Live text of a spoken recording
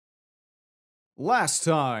Last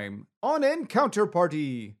time on Encounter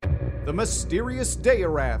Party, the mysterious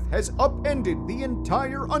Dairath has upended the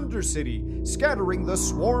entire Undercity, scattering the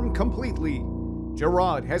swarm completely.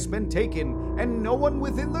 Gerard has been taken, and no one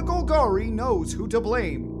within the Golgari knows who to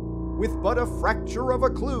blame. With but a fracture of a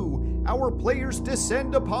clue, our players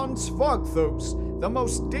descend upon Svogthos, the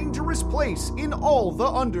most dangerous place in all the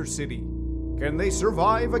Undercity. Can they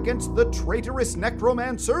survive against the traitorous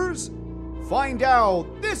necromancers? Find out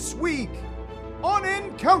this week on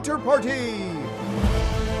Encounter Party!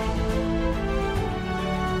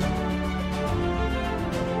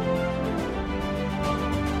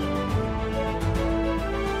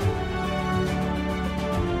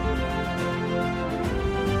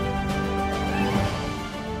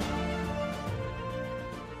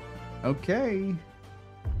 Okay,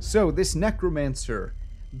 so this necromancer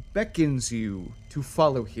beckons you to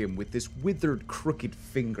follow him with this withered, crooked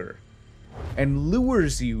finger and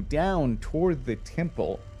lures you down toward the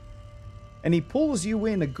temple. And he pulls you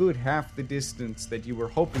in a good half the distance that you were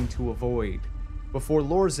hoping to avoid. Before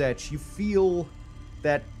Lorzach, you feel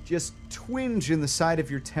that just twinge in the side of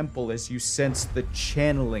your temple as you sense the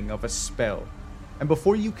channeling of a spell. And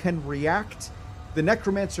before you can react, the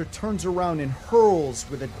necromancer turns around and hurls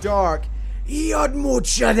with a dark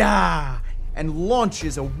Yodmuchada and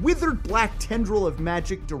launches a withered black tendril of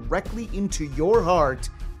magic directly into your heart.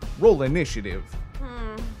 Roll initiative.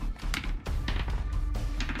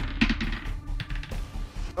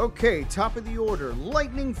 Okay, top of the order,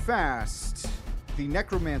 lightning fast. The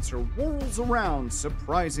necromancer whirls around,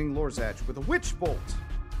 surprising Lorzach with a witch bolt.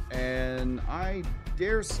 And I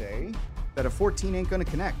dare say that a 14 ain't gonna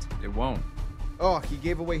connect. It won't. Oh, he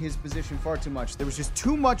gave away his position far too much. There was just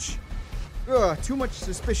too much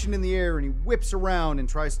suspicion in the air, and he whips around and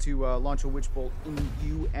tries to launch a witch bolt in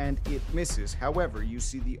you, and it misses. However, you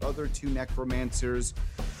see the other two necromancers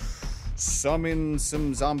summon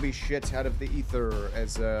some zombie shit out of the ether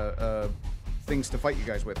as things to fight you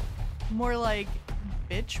guys with. More like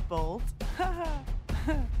bitch bolt.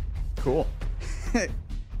 Cool.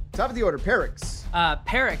 Top of the order, Perix.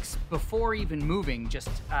 Perix, before even moving, just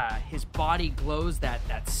his body glows that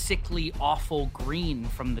sickly, awful green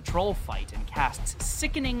from the troll fight and casts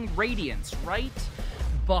sickening radiance right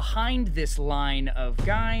behind this line of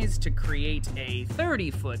guys to create a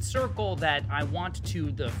 30-foot circle that I want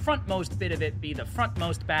to, the frontmost bit of it, be the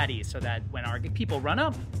frontmost baddie so that when our people run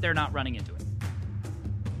up, they're not running into it.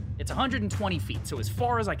 It's 120 feet, so as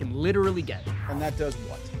far as I can literally get. And that does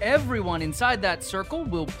what? Everyone inside that circle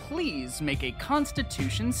will please make a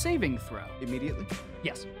Constitution saving throw. Immediately?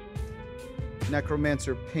 Yes.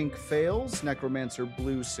 Necromancer pink fails. Necromancer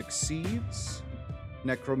blue succeeds.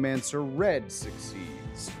 Necromancer red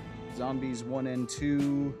succeeds. Zombies 1 and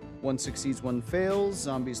 2, 1 succeeds, 1 fails.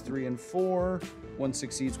 Zombies 3 and 4, 1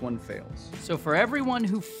 succeeds, 1 fails. So for everyone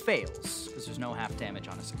who fails, because there's no half damage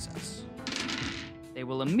on a success, they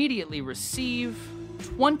will immediately receive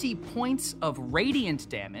 20 points of radiant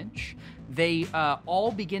damage. They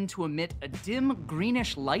all begin to emit a dim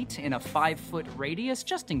greenish light in a 5-foot radius,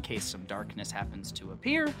 just in case some darkness happens to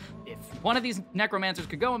appear. If one of these necromancers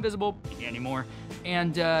could go invisible, he can't anymore.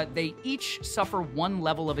 And they each suffer 1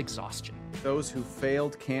 level of exhaustion. Those who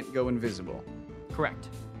failed can't go invisible. Correct.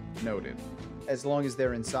 Noted. As long as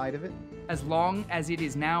they're inside of it? As long as it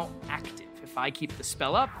is now active. If I keep the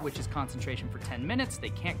spell up, which is concentration for 10 minutes, they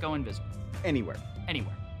can't go invisible. Anywhere.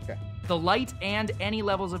 Anywhere. Okay. The light and any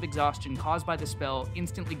levels of exhaustion caused by the spell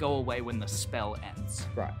instantly go away when the spell ends.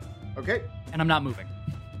 Right. Okay. And I'm not moving.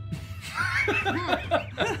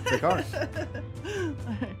 Dakar.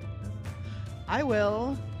 I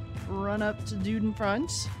will run up to dude in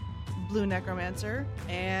front, blue necromancer,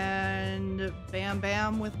 and bam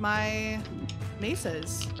bam with my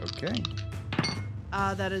maces. Okay.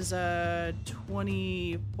 That is a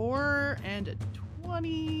 24 and a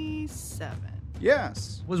 27.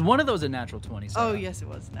 Yes. Was one of those a natural 20? Oh, yes, it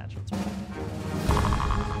was a natural 20.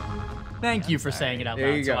 Thank you for saying it out There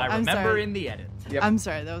loud, you so go. I I'm remember sorry. in the edit. Yep. I'm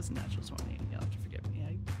sorry, that was a natural 20. You'll have to forgive me.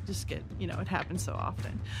 I just get, it happens so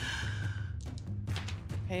often.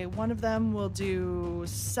 Okay, one of them will do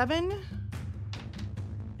 7,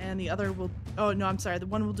 and the other will, the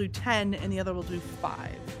one will do 10, and the other will do 5.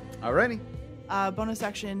 Alrighty. Bonus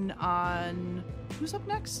action on, who's up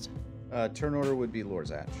next? Turn order would be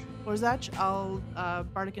Lorzach. Lorzach. I'll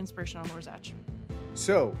Bardic Inspiration on Lorzach.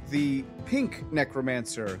 So, the pink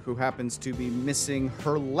necromancer, who happens to be missing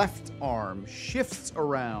her left arm, shifts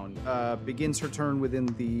around, begins her turn within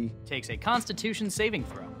the... Takes a Constitution saving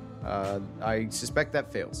throw. I suspect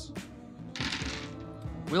that fails.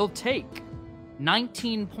 Will take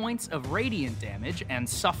 19 points of radiant damage and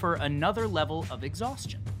suffer another level of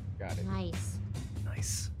exhaustion. Got it. Nice.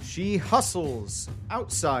 Nice. She hustles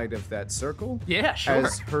outside of that circle. Yeah, sure.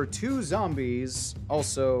 As her 2 zombies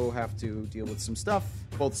also have to deal with some stuff.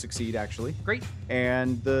 Both succeed, actually. Great.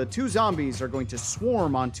 And the 2 zombies are going to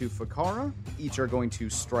swarm onto Fakara. Each are going to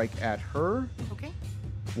strike at her. Okay.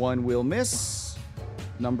 1 will miss.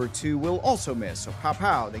 Number 2 will also miss. So pow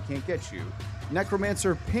pow, they can't get you.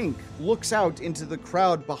 Necromancer Pink looks out into the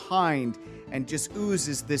crowd behind and just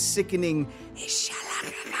oozes this sickening,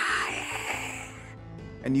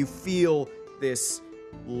 and you feel this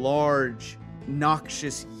large,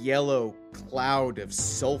 noxious yellow cloud of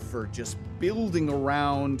sulfur just building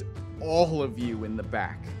around all of you in the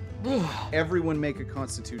back. Everyone make a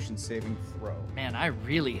Constitution saving throw. Man, I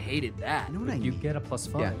really hated that. You know what I You need? get a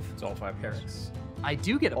 +5. Yeah. It's all 5 Parrots. I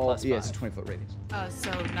do get a plus 5. Yeah, it's a 20-foot radius.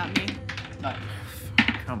 So not me.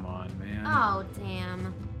 Come on, man. Oh,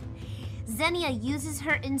 damn. Xenia uses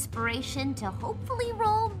her inspiration to hopefully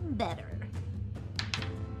roll better.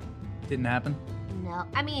 Didn't happen? No,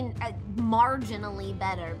 I mean, marginally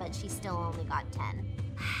better, but she still only got 10.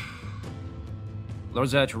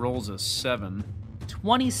 Lorzach rolls a 7.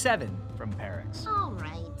 27 from Perix. All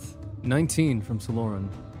right. 19 from Soloran.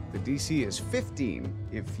 The DC is 15.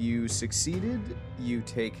 If you succeeded, you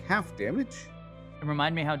take half damage. And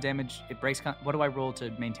remind me how damage it breaks. What do I roll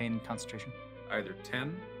to maintain concentration? Either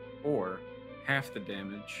 10 or half the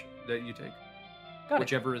damage that you take. Got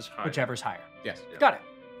Whichever is higher. Whichever's higher. Yes. Yeah. Got it.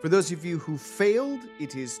 For those of you who failed,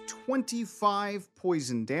 it is 25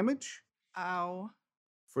 poison damage. Ow.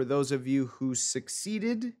 For those of you who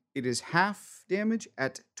succeeded, it is half damage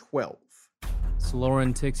at 12.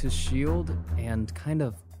 Soloran takes his shield and kind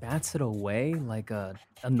of bats it away like a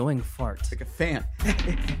annoying fart. Like a fan.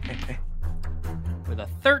 With a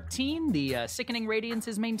 13, the sickening radiance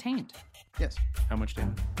is maintained. Yes. How much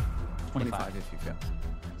damage? 25 if you fail.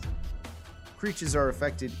 Creatures are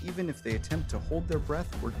affected even if they attempt to hold their breath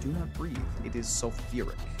or do not breathe. It is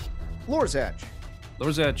sulfuric. Lorzach.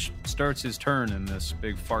 Lorzach starts his turn in this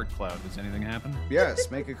big fart cloud. Does anything happen?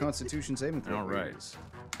 Yes, make a Constitution saving throw. All right. please.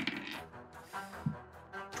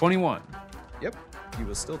 21. Yep. You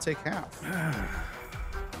will still take half.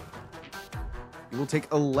 You will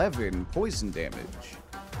take 11 poison damage,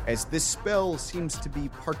 as this spell seems to be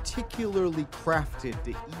particularly crafted to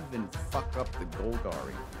even fuck up the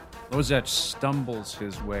Golgari. Lorzach stumbles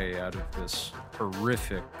his way out of this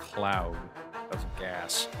horrific cloud of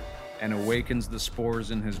gas and awakens the spores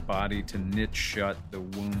in his body to knit shut the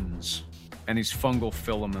wounds. And these fungal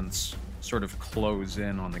filaments sort of close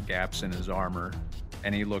in on the gaps in his armor,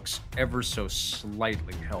 and he looks ever so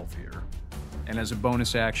slightly healthier. And as a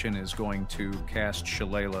bonus action is going to cast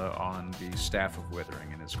Shalala on the Staff of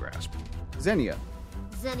Withering in his grasp. Xenia.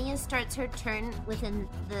 Xenia starts her turn within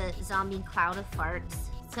the zombie cloud of farts,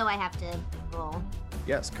 so I have to roll.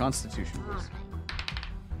 Yes, Constitution, All please. right.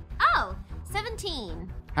 Oh, 17.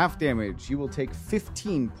 Half damage. You will take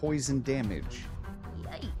 15 poison damage.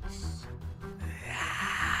 Yikes.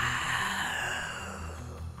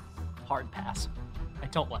 Hard pass. I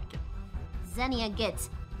don't like it. Xenia gets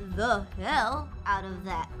the hell out of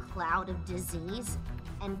that cloud of disease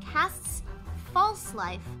and casts False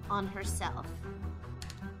Life on herself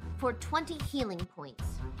for 20 healing points.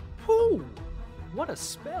 Whew! What a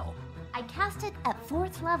spell. I cast it at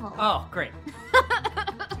 4th level. Oh, great.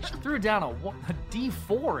 She threw down a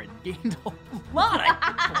D4 and gained a lot of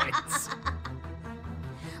hit points.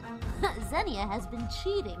 Xenia has been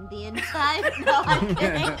cheating the entire... No, I'm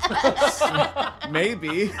kidding.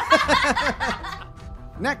 Maybe.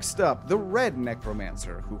 Next up, the red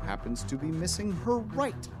necromancer, who happens to be missing her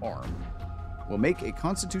right arm, will make a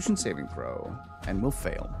Constitution saving throw and will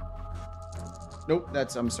fail. Nope,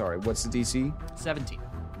 I'm sorry. What's the DC? 17.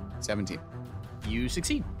 17. You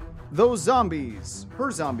succeed. Those zombies,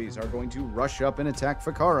 her zombies, are going to rush up and attack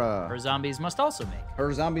Fakara. Her zombies must also make.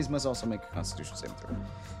 Her zombies must also make a Constitution saving throw.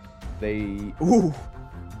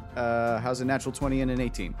 How's a natural 20 and an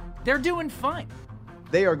 18? They're doing fine.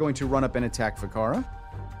 They are going to run up and attack Fakara.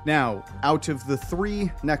 Now, out of the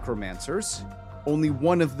 3 necromancers, only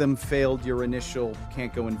one of them failed your initial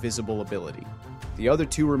can't go invisible ability. The other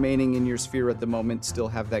 2 remaining in your sphere at the moment still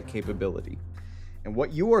have that capability. And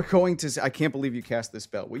what you are going to I can't believe you cast this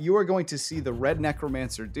spell. What you are going to see the red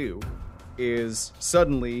necromancer do is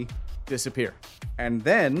suddenly disappear. And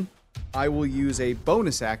then I will use a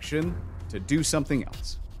bonus action to do something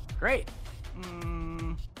else. Great.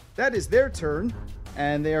 That is their turn,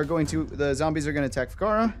 and the zombies are going to attack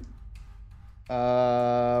Fakara.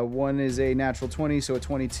 One is a natural 20, so a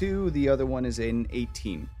 22. The other one is an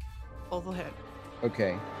 18. Both will hit.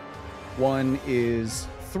 Okay. One is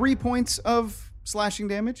 3 points of slashing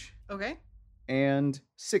damage, Okay. and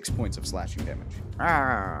 6 points of slashing damage.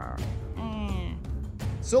 Ah.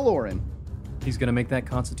 So, Lauren. He's gonna make that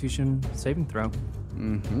Constitution saving throw.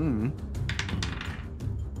 Mm-hmm.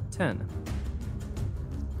 10.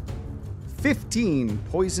 15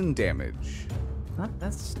 poison damage.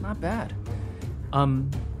 That's not bad.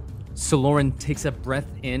 So Lauren takes a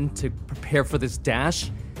breath in to prepare for this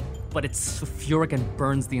dash, but it's sulfuric and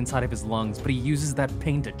burns the inside of his lungs, but he uses that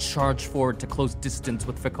pain to charge forward to close distance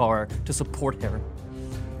with Fikara to support her.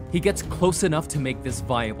 He gets close enough to make this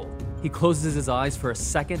viable. He closes his eyes for a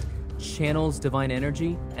second, channels divine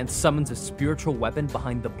energy, and summons a spiritual weapon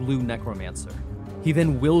behind the blue necromancer. He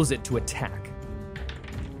then wills it to attack.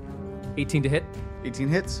 18 to hit. 18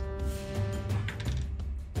 hits.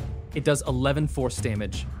 It does 11 force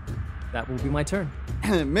damage. That will be my turn.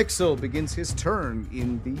 Mixel begins his turn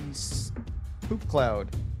in the poop cloud.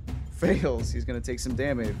 Fails. He's going to take some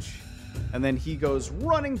damage. And then he goes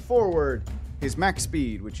running forward. His max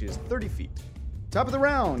speed, which is 30 feet. Top of the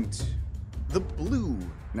round. The blue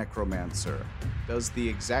necromancer does the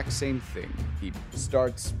exact same thing. He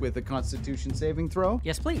starts with a Constitution saving throw.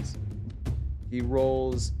 Yes, please. He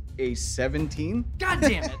rolls a 17. God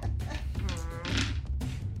damn it.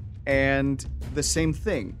 And the same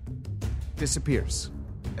thing. Disappears.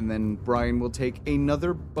 And then Brian will take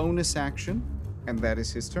another bonus action, and that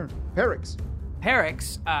is his turn. Perix.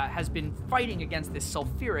 Perix has been fighting against this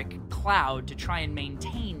sulfuric cloud to try and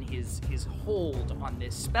maintain his hold on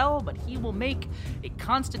this spell, but he will make a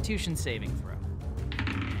Constitution saving throw.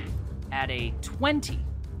 At a 20,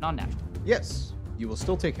 non-natural. Yes, you will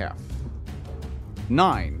still take half.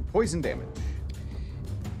 9 poison damage.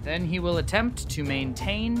 Then he will attempt to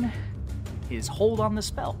maintain his hold on the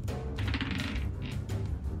spell.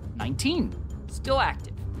 19, still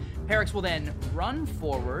active. Perix will then run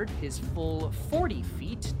forward his full 40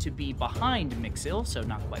 feet to be behind Mixil, so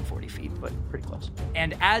not quite 40 feet, but pretty close.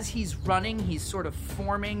 And as he's running, he's sort of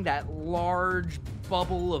forming that large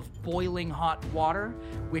bubble of boiling hot water,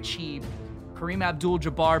 which he Kareem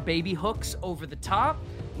Abdul-Jabbar baby hooks over the top,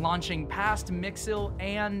 launching past Mixil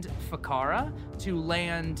and Fikara to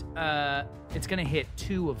land, it's gonna hit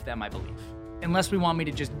 2 of them, I believe. Unless we want me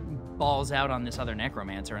to just balls out on this other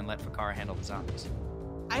necromancer and let Fikara handle the zombies.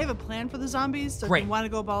 I have a plan for the zombies, so Great. if you want to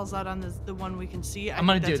go balls out on the one we can see, I'm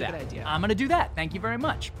gonna think do that's that. a good idea. I'm gonna do that. Thank you very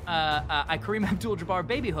much. I Kareem Abdul-Jabbar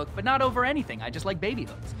baby hook, but not over anything. I just like baby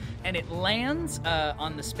hooks. And it lands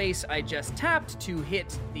on the space I just tapped to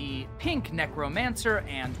hit the pink necromancer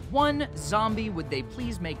and 1 zombie. Would they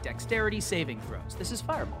please make dexterity saving throws? This is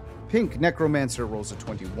Fireball. Pink necromancer rolls a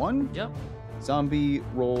 21. Yep. Zombie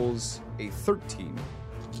rolls a 13.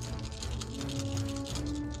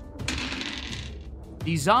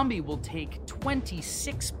 The zombie will take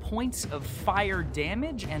 26 points of fire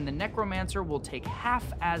damage, and the necromancer will take half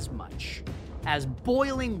as much. As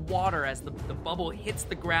boiling water, as the bubble hits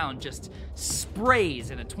the ground, just sprays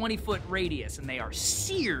in a 20-foot radius, and they are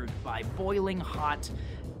seared by boiling hot,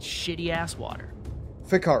 shitty-ass water.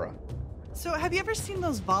 Fikara. So have you ever seen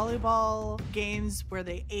those volleyball games where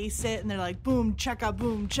they ace it and they're like, boom, chaka,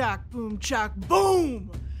 boom, chuck, boom!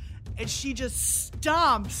 And she just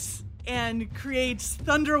stomps and creates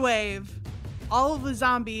Thunderwave. All of the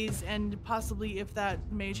zombies, and possibly if that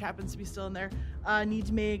mage happens to be still in there, need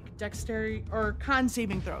to make dexterity or con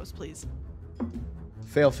saving throws, please.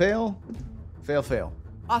 Fail, fail. Fail, fail.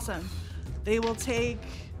 Awesome. They will take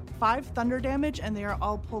 5 thunder damage, and they are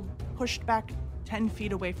all pushed back 10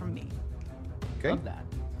 feet away from me. Okay. Love that.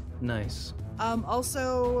 Nice.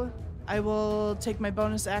 Also, I will take my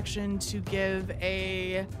bonus action to give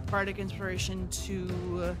a bardic inspiration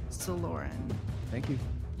to Saloran. Thank you.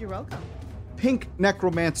 You're welcome. Pink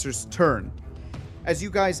necromancer's turn. As you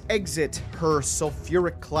guys exit her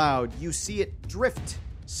sulfuric cloud, you see it drift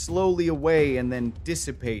slowly away and then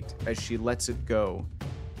dissipate as she lets it go.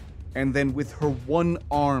 And then with her one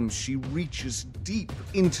arm, she reaches deep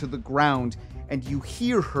into the ground, and you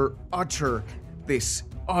hear her utter this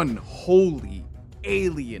unholy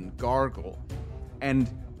alien gargle, and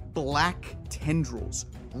black tendrils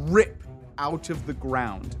rip out of the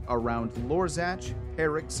ground around Lorzach,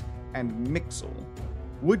 Perix, and Mixil.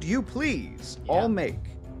 Would you please all make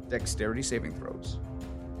dexterity saving throws?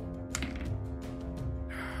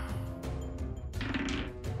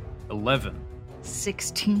 11.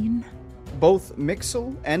 16? Both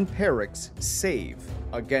Mixil and Perix save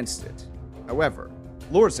against it. However,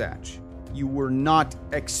 Lorzach, you were not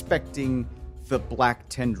expecting the black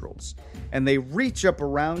tendrils, and they reach up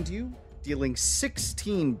around you, dealing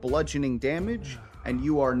 16 bludgeoning damage, and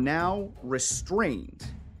you are now restrained.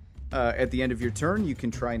 At the end of your turn, you can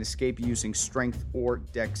try and escape using strength or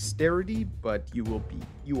dexterity, but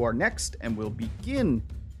you are next and will begin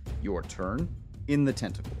your turn in the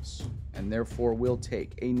tentacles, and therefore will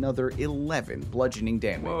take another 11 bludgeoning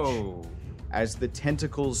damage. Whoa. As the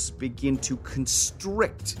tentacles begin to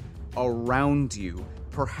constrict around you,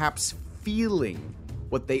 perhaps feeling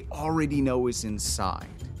what they already know is inside.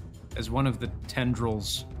 As one of the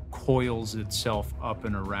tendrils coils itself up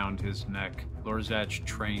and around his neck, Lorzach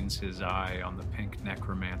trains his eye on the pink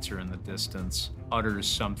necromancer in the distance, utters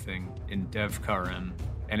something in Devkarin,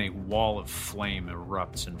 and a wall of flame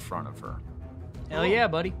erupts in front of her. Hell yeah,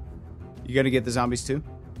 buddy. You gonna get the zombies too?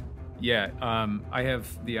 Yeah, I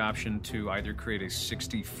have the option to either create a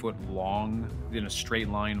 60-foot long, in a straight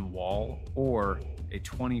line wall, or a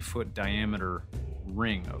 20-foot diameter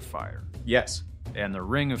ring of fire. Yes. And the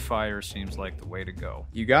ring of fire seems like the way to go.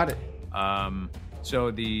 You got it.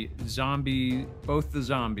 So both the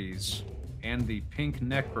zombies and the pink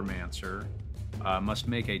necromancer must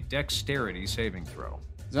make a dexterity saving throw.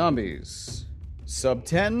 Zombies. Sub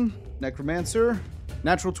 10, necromancer,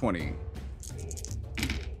 natural 20.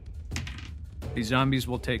 The zombies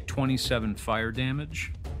will take 27 fire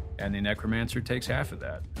damage, and the necromancer takes half of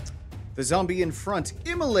that. The zombie in front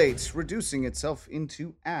immolates, reducing itself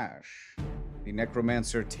into ash. The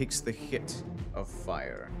necromancer takes the hit of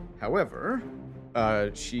fire. However,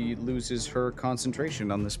 she loses her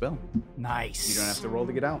concentration on the spell. Nice. You don't have to roll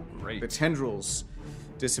to get out. Great. The tendrils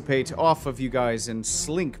dissipate off of you guys and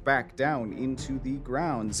slink back down into the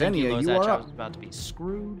ground. Xenia, you are I up. was about to be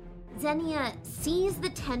screwed. Xenia sees the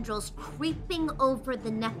tendrils creeping over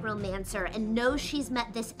the necromancer and knows she's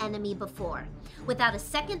met this enemy before. Without a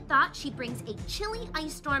second thought, she brings a chilly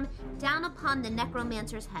ice storm down upon the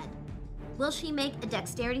necromancer's head. Will she make a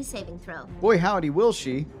dexterity saving throw? Boy, howdy, will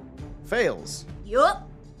she? Fails. Yup.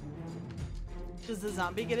 Does the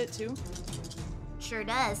zombie get it too? Sure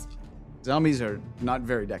does. Zombies are not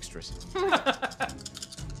very dexterous.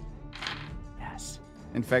 Yes.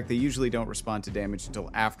 In fact, they usually don't respond to damage until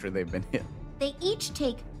after they've been hit. They each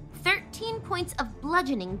take 13 points of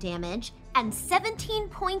bludgeoning damage and 17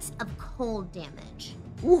 points of cold damage.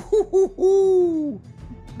 Woo-hoo-hoo-hoo.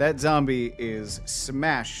 That zombie is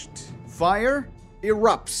smashed. Fire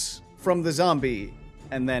erupts from the zombie,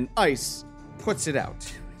 and then ice puts it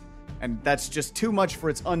out. And that's just too much for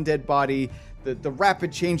its undead body. The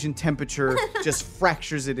rapid change in temperature just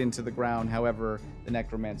fractures it into the ground. However, the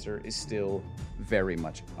necromancer is still very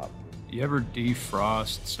much up. You ever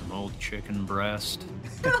defrost some old chicken breast?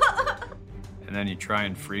 And then you try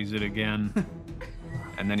and freeze it again?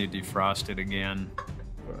 And then you defrost it again?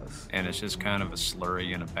 And it's just kind of a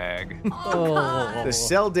slurry in a bag. The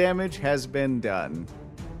cell damage has been done.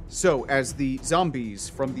 So, as the zombies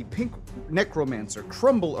from the pink necromancer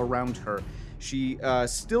crumble around her, she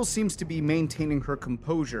still seems to be maintaining her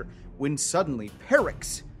composure when suddenly,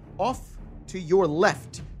 Perix, off to your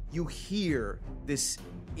left, you hear this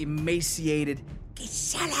emaciated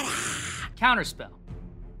Counterspell.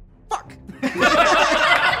 fuck.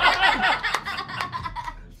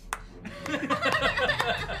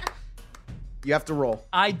 You have to roll.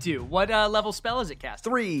 I do. What level spell is it cast?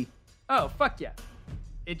 3. Oh, fuck yeah.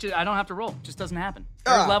 I don't have to roll. It just doesn't happen.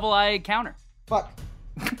 Ah. Third level, I counter. Fuck.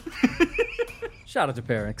 Shout out to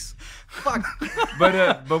Perix. Fuck.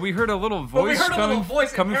 But we heard a little voice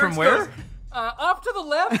coming from where? Off to the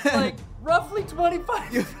left, like roughly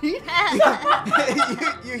 25 feet.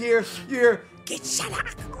 you hear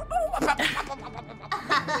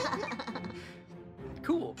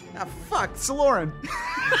Cool. ah, fuck, Saloran.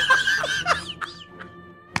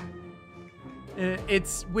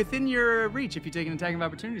 It's within your reach if you take an attack of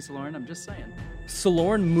opportunity, Lauren. I'm just saying.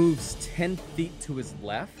 Solorn moves 10 feet to his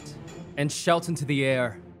left and shouts into the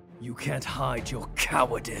air, "You can't hide your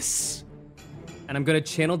cowardice." And I'm gonna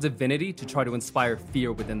channel divinity to try to inspire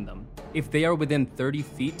fear within them. If they are within 30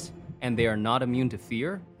 feet and they are not immune to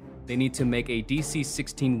fear, they need to make a DC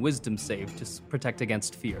 16 wisdom save to protect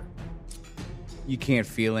against fear. You can't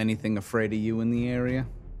feel anything afraid of you in the area.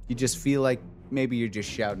 You just feel like maybe you're just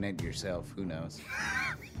shouting at yourself. Who knows?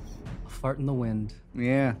 A fart in the wind.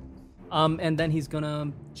 Yeah. And then he's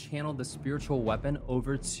gonna channel the spiritual weapon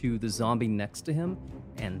over to the zombie next to him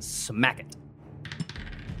and smack it.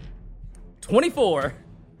 24.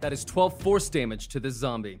 That is 12 force damage to this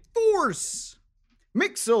zombie. Force!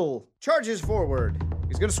 Mixel charges forward.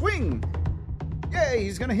 He's gonna swing. Yay,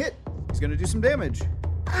 he's gonna hit. He's gonna do some damage.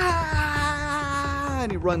 Ah!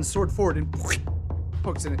 And he runs sword forward and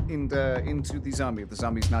pokes it into the zombie. The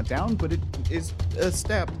zombie's not down, but it is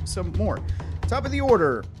stabbed some more. Top of the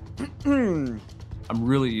order. I'm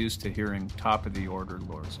really used to hearing top of the order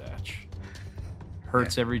Lorzach.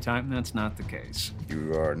 hurts every time. That's not the case.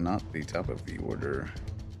 You are not the top of the order.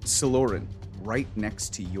 Saloran, right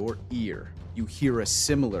next to your ear, you hear a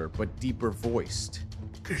similar but deeper voiced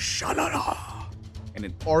Kshalala, and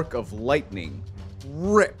an arc of lightning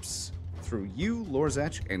rips through you,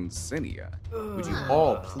 Lorzach, and Xenia. Would you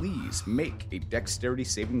all please make a dexterity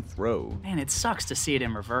saving throw? Man, it sucks to see it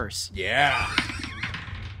in reverse. Yeah.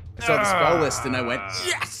 I saw the spell list and I went,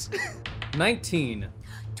 yes! 19.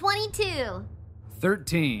 22.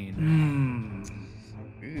 13.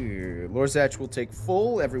 Lorzach will take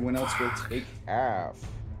full, everyone else will take half.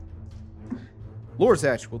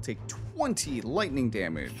 Lorzach will take 20 lightning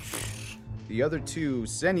damage. The other two,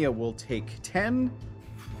 Xenia will take 10.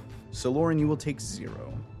 Saloran, you will take 0.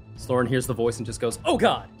 Sloran hears the voice and just goes, "Oh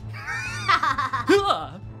God!"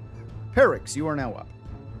 Perix, you are now up.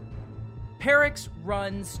 Perix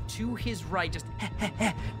runs to his right, just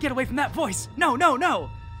get away from that voice. No, no, no.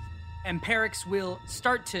 And Perix will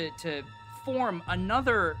start to form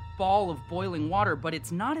another ball of boiling water, but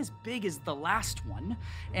it's not as big as the last one.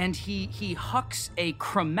 And he hucks a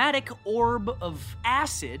chromatic orb of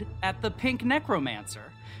acid at the pink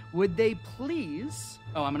necromancer. Would they please?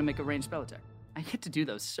 Oh, I'm gonna make a ranged spell attack. I get to do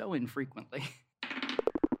those so infrequently.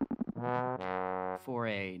 For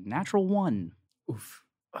a natural 1. Oof.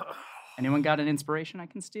 Anyone got an inspiration I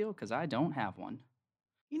can steal? Because I don't have one.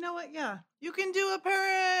 You know what? Yeah. You can do it,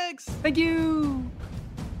 Perix! Thank you!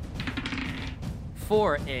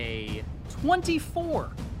 For a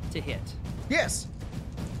 24 to hit. Yes.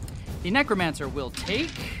 The necromancer will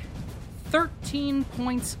take 13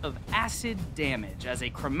 points of acid damage as a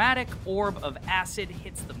chromatic orb of acid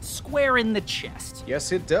hits them square in the chest.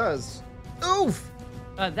 Yes, it does. Oof!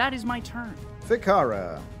 That is my turn.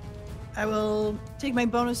 Fikara. I will take my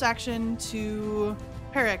bonus action to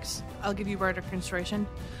Perix. I'll give you Bardic Inspiration.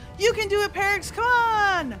 You can do it, Perix! Come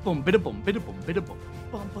on! Boom, bida boom, bida boom, bida boom.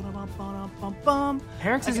 Bum, bum, bum, bum, bum, bum.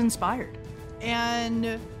 Perix is inspired.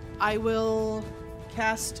 And I will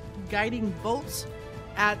cast Guiding Bolts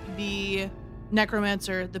at the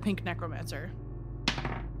necromancer, the pink necromancer.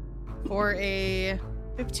 For a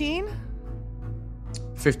 15?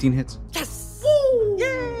 15 hits. Yes! Woo!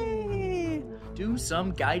 Yay! Do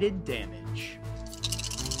some guided damage.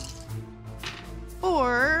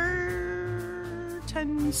 For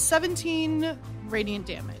 17 radiant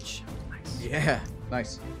damage. Yeah,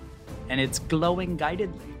 nice. And it's glowing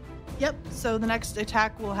guidedly. Yep, so the next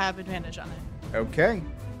attack will have advantage on it. Okay.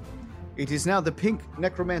 It is now the pink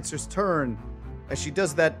necromancer's turn as she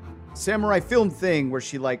does that samurai film thing where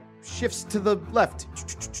she like shifts to the left.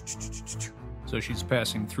 So she's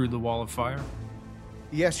passing through the wall of fire.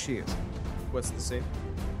 Yes, she is. What's the save?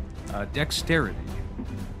 Dexterity.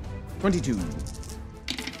 22.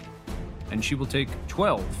 And she will take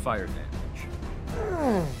 12 fire damage.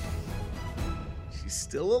 She's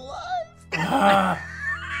still alive.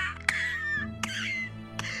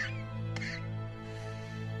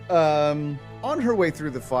 On her way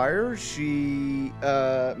through the fire, she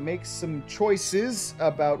makes some choices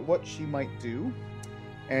about what she might do.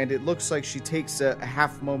 And it looks like she takes a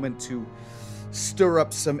half moment to stir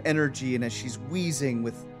up some energy. And as she's wheezing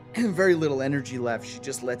with very little energy left, she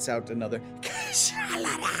just lets out another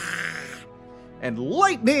and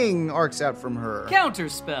lightning arcs out from her. Counter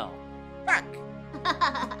spell. Back.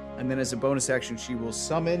 And then as a bonus action, she will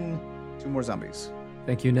summon 2 more zombies.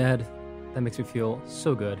 Thank you, Ned. That makes me feel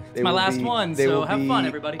so good. They my will last one, they so will have be fun,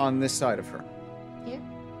 everybody. On this side of her. Here?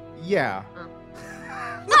 Yeah. Oh.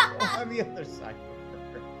 On the other side of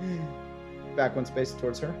her. Back one space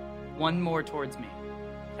towards her. One more towards me.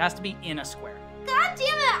 It has to be in a square. God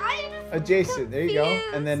damn it! I just Adjacent. There you go.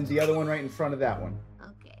 confused. And then the other one right in front of that one.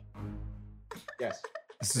 Okay. Yes.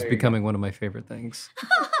 This There is you becoming one of my favorite things.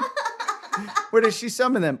 Where does she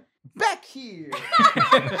summon them? Back here.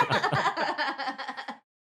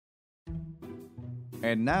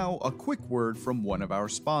 And now, a quick word from one of our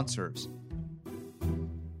sponsors.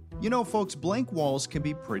 You know, folks, blank walls can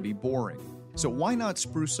be pretty boring. So why not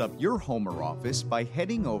spruce up your home or office by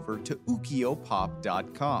heading over to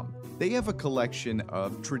ukiopop.com? They have a collection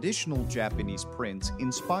of traditional Japanese prints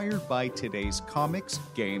inspired by today's comics,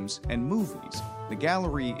 games, and movies. The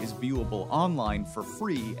gallery is viewable online for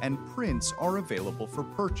free and prints are available for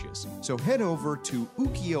purchase. So head over to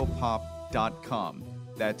ukiopop.com.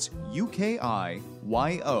 That's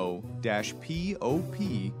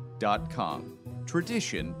UKIYO-POP.com.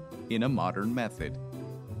 Tradition in a modern method.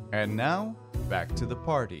 And now, back to the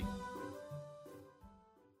party.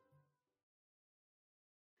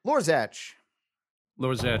 Lorzach.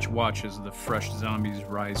 Lorzach watches the fresh zombies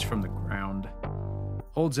rise from the ground,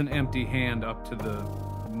 holds an empty hand up to the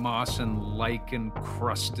moss and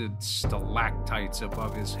lichen-crusted stalactites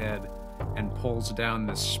above his head and pulls down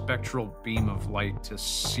this spectral beam of light to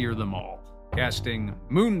sear them all, casting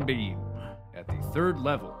Moonbeam at the 3rd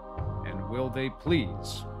level. And will they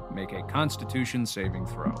please make a Constitution saving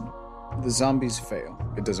throw? The zombies fail.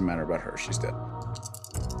 It doesn't matter about her. She's dead.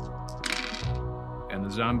 And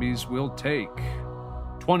the zombies will take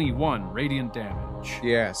 21 radiant damage.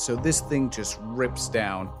 Yeah, so this thing just rips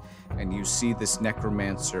down, and you see this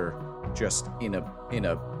necromancer just in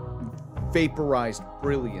a vaporized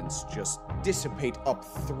brilliance just dissipate up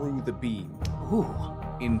through the beam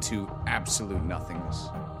into absolute nothingness.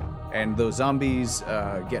 And those zombies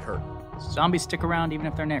get hurt. Zombies stick around even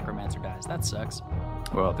if their necromancer dies. That sucks.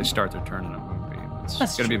 Well, they start their turn in a moonbeam. It's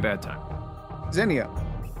That's gonna be a true. bad time. Xenia.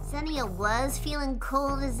 Xenia was feeling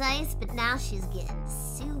cold as ice, but now she's getting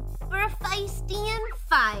super feisty and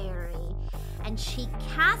fiery. And she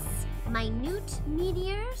casts minute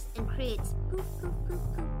meteors and creates poof, poof, poof,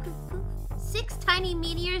 poof, poof, poof. 6 tiny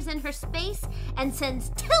meteors in her space and sends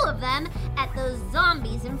 2 of them at those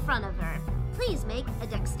zombies in front of her. Please make a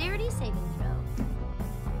dexterity saving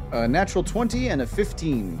throw. A natural 20 and a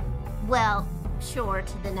 15. Well, sure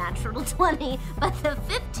to the natural 20, but the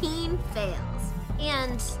 15 fails.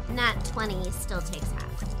 And nat 20 still takes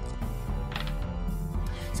half.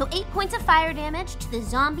 So 8 points of fire damage to the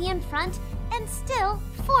zombie in front, and still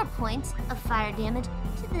 4 points of fire damage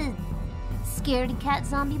to the scaredy cat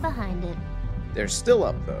zombie behind it. They're still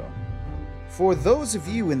up, though. For those of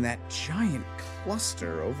you in that giant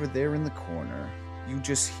cluster over there in the corner, you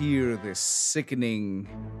just hear this sickening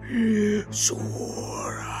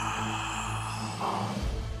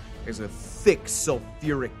as a thick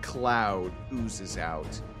sulfuric cloud oozes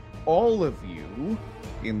out. All of you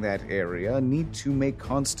in that area need to make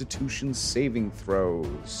Constitution saving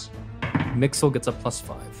throws. Mixel gets a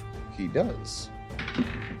 +5. He does.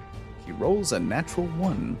 He rolls a natural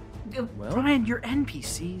 1. Well, Brian, you're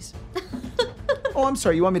NPCs. Oh, I'm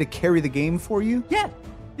sorry, you want me to carry the game for you? Yeah.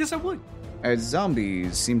 Yes, I would. As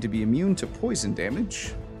zombies seem to be immune to poison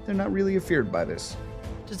damage, they're not really feared by this.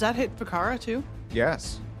 Does that hit Fakara too?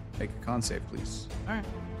 Yes. Make a con save, please. All right.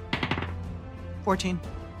 14.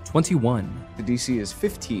 21. The DC is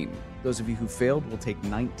 15. Those of you who failed will take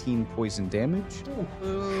 19 poison damage.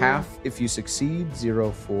 Half if you succeed,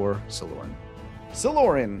 0 for Siloran.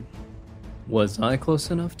 Siloran! Was I close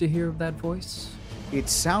enough to hear that voice? It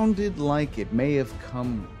sounded like it may have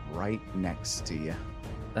come right next to you.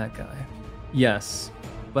 That guy. Yes,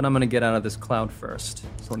 but I'm gonna get out of this cloud first.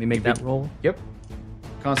 So let me make that roll. Yep.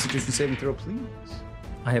 Constitution saving throw, please.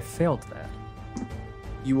 I have failed that.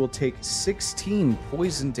 You will take 16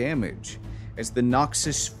 poison damage as the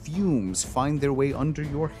noxious fumes find their way under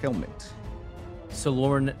your helmet. So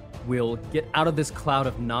Lauren will get out of this cloud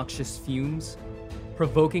of noxious fumes,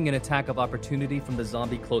 provoking an attack of opportunity from the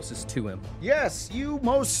zombie closest to him. Yes, you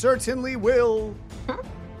most certainly will.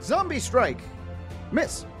 Zombie strike.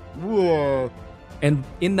 Miss. Whoa. And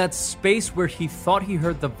in that space where he thought he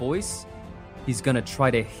heard the voice, he's gonna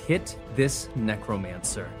try to hit this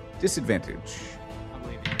necromancer. Disadvantage.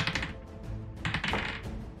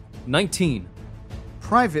 19.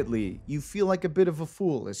 Privately, you feel like a bit of a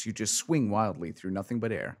fool as you just swing wildly through nothing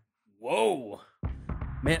but air. Whoa.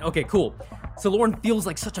 Man, okay, cool. So Lauren feels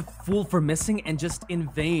like such a fool for missing and just in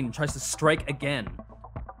vain tries to strike again,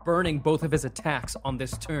 burning both of his attacks on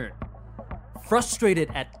this turn.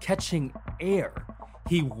 Frustrated at catching air,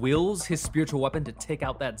 he wills his spiritual weapon to take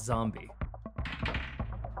out that zombie.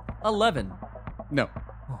 11. No.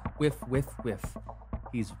 Whiff.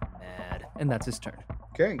 He's mad. And that's his turn.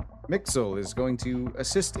 Okay. Mixel is going to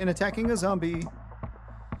assist in attacking a zombie.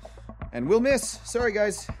 And will miss. Sorry,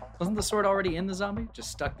 guys. Wasn't the sword already in the zombie?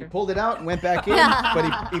 Just stuck there? Pulled it out and went back in,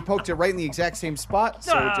 but he poked it right in the exact same spot,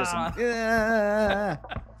 so it just...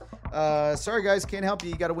 sorry, guys. Can't help you.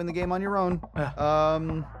 You got to win the game on your own.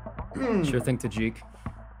 Sure thing, Tajik.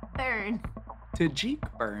 Burn. Tajik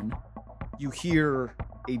burn. You hear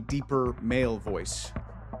a deeper male voice.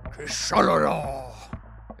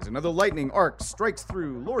 As another lightning arc strikes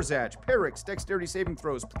through Lorzach, Perix, dexterity saving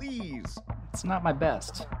throws, please. It's not my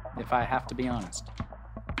best, if I have to be honest.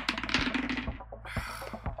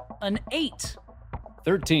 An 8.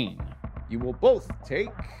 13. You will both take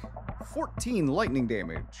 14 lightning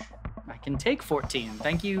damage. I can take 14.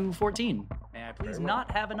 Thank you, 14. May I please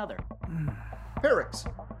not have another? Perix.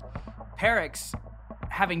 Perix,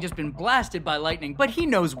 having just been blasted by lightning, but he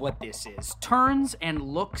knows what this is, turns and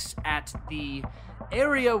looks at the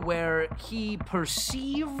area where he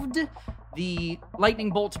perceived the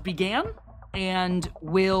lightning bolt began and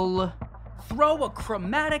will throw a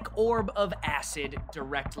chromatic orb of acid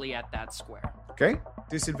directly at that square. Okay.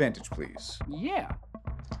 Disadvantage, please. Yeah.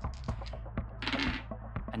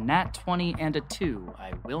 A nat 20 and a 2.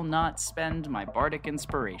 I will not spend my bardic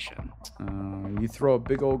inspiration. You throw a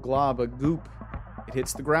big old glob of goop. It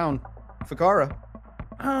hits the ground. Fakara.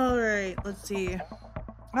 All right, let's see.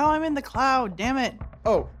 Oh, I'm in the cloud. Damn it.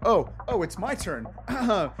 Oh, it's my turn.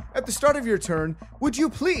 At the start of your turn, would you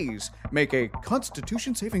please make a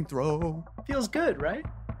Constitution saving throw? Feels good, right?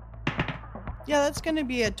 Yeah, that's going to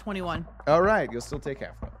be a 21. All right, you'll still take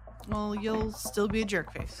half, though. Well, you'll still be a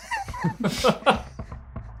jerk face.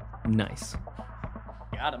 Nice.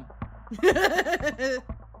 Got him.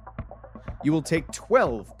 You will take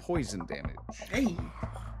 12 poison damage. Hey.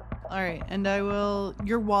 All right, and I will...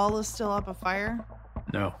 Your wall is still up afire?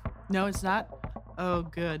 No. No, it's not? Oh,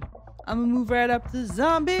 good. I'm going to move right up to the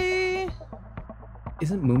zombie.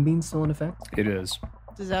 Isn't Moonbeam still in effect? It is.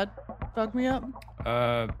 Does that fuck me up?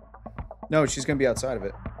 No, she's going to be outside of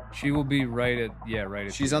it. She will be right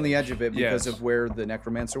at She's on the edge of it because Yes. of where the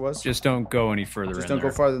necromancer was. Just don't go any further. Just in don't go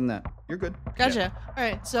there. farther than that. You're good. Gotcha. All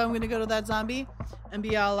right, so I'm going to go to that zombie and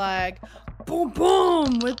be all like, boom,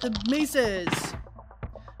 boom, with the maces.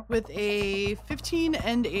 With a 15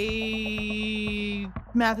 and a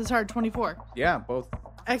math is hard, 24. Yeah, both.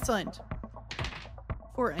 Excellent.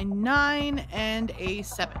 For a 9 and a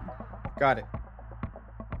 7 Got it.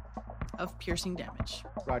 of piercing damage.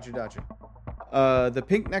 Roger, dodger. The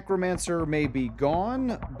pink necromancer may be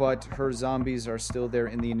gone, but her zombies are still there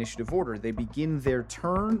in the initiative order. They begin their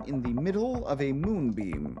turn in the middle of a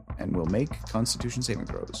moonbeam and will make Constitution saving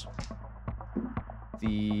throws.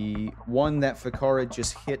 The one that Fakara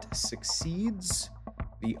just hit succeeds.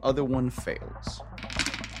 The other one fails.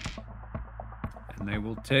 And they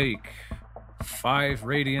will take 5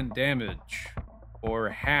 radiant damage, or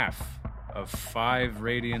half of 5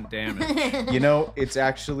 radiant damage. You know, it's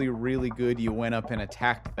actually really good you went up and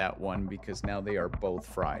attacked that one because now they are both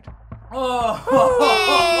fried.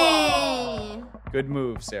 Yay! Good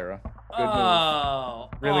move, Sarah. Good move. Oh,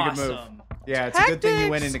 Really good move. awesome. Yeah, it's a good thing you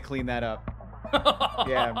went in Tactics! to clean that up.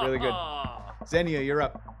 Yeah, really good. Xenia, you're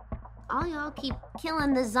up. All y'all keep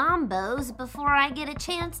killing the zombos before I get a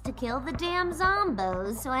chance to kill the damn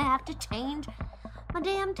zombos, so I have to change my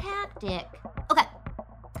damn tactic. Okay.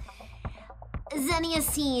 Xenia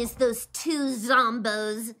sees those 2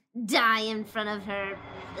 zombos die in front of her,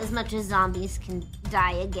 as much as zombies can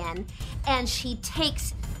die again, and she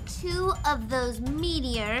takes 2 of those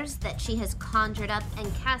meteors that she has conjured up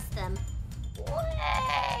and cast them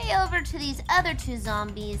way over to these other 2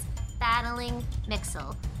 zombies battling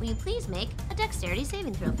Mixel. Will you please make a dexterity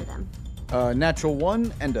saving throw for them? Natural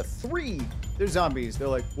 1 and a 3. They're zombies. They're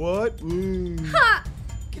like, what? Ha!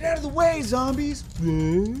 Get out of the way, zombies!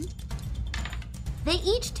 They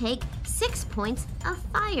each take 6 points of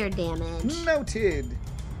fire damage. Noted.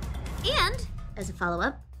 And, as a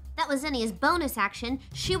follow-up, that was Xenia's bonus action.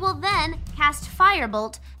 She will then cast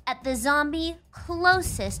Firebolt at the zombie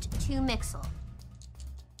closest to Mixel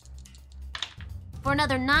for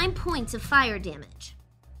another 9 points of fire damage.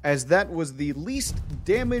 As that was the least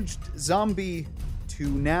damaged zombie to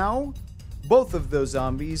now, both of those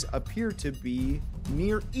zombies appear to be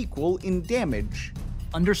near equal in damage.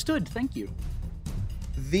 Understood, thank you.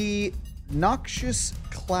 The noxious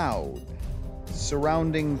cloud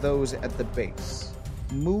surrounding those at the base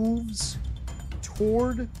moves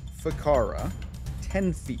toward Fakara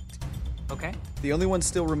 10 feet. Okay. The only one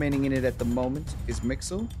still remaining in it at the moment is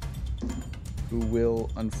Mixel, who will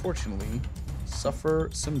unfortunately suffer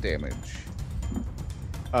some damage.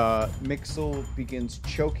 Mixel begins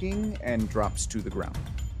choking and drops to the ground.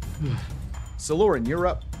 Saloran, you're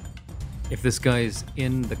up. If this guy is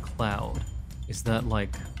in the cloud, is that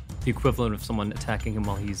like the equivalent of someone attacking him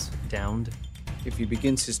while he's downed? If he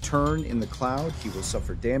begins his turn in the cloud, he will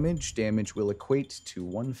suffer damage. Damage will equate to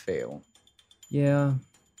 1 fail. Yeah.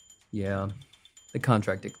 The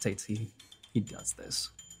contract dictates he does this.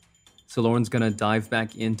 So Lauren's gonna dive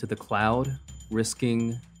back into the cloud,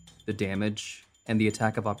 risking the damage and the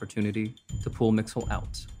attack of opportunity to pull Mixel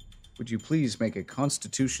out. Would you please make a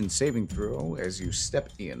Constitution saving throw as you step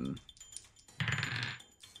in?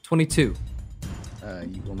 22.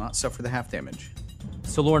 You will not suffer the half damage.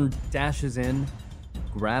 So Lauren dashes in,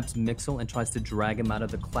 grabs Mixel, and tries to drag him out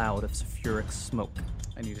of the cloud of sulfuric smoke.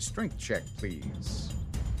 I need a strength check, please.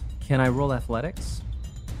 Can I roll athletics?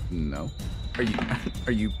 No.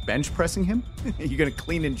 Are you bench pressing him? Are you gonna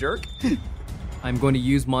clean and jerk? I'm going to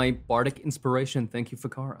use my bardic inspiration. Thank you,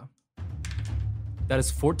 Fakara. That is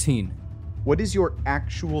 14. What is your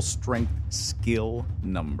actual strength skill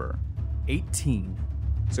number? 18.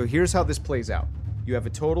 So here's how this plays out. You have a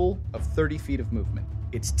total of 30 feet of movement.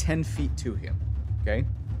 It's 10 feet to him, okay?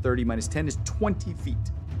 30 minus 10 is 20 feet.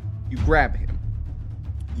 You grab him.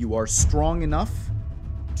 You are strong enough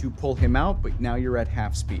to pull him out, but now you're at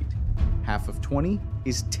half speed. Half of 20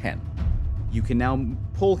 is 10. You can now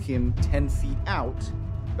pull him 10 feet out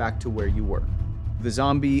back to where you were. The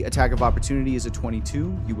zombie attack of opportunity is a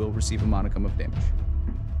 22. You will receive a modicum of damage.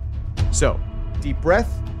 So, deep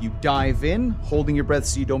breath, you dive in, holding your breath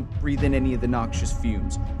so you don't breathe in any of the noxious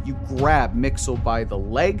fumes. You grab Mixel by the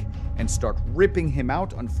leg and start ripping him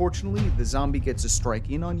out. Unfortunately, the zombie gets a strike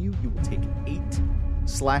in on you. You will take 8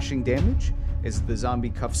 slashing damage as the zombie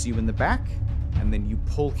cuffs you in the back, and then you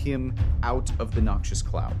pull him out of the noxious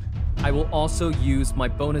cloud. I will also use my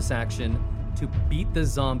bonus action to beat the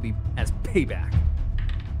zombie as payback.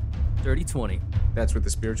 Dirty 20. That's with the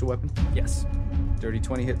spiritual weapon? Yes. Dirty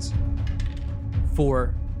 20 hits.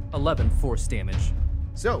 For 11 force damage.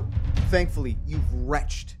 So, thankfully, you've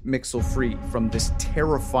wrenched Mixel free from this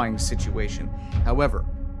terrifying situation. However,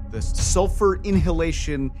 the sulfur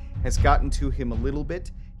inhalation has gotten to him a little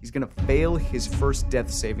bit. He's going to fail his first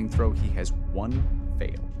death saving throw. He has 1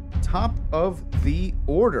 fail. Top of the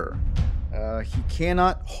order. He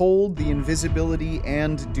cannot hold the invisibility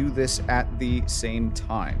and do this at the same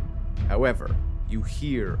time. However, you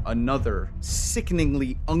hear another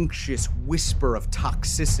sickeningly unctuous whisper of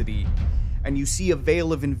toxicity, and you see a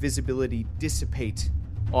veil of invisibility dissipate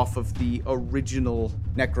off of the original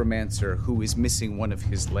necromancer who is missing one of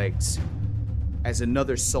his legs, as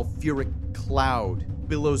another sulfuric cloud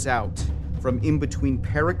billows out from in between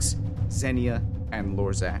Perix, Xenia, and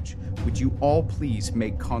Lorzach. Would you all please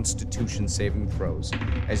make Constitution saving throws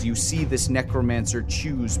as you see this necromancer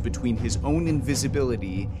choose between his own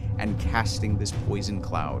invisibility and casting this poison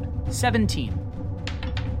cloud? 17.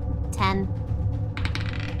 10.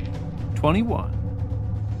 21.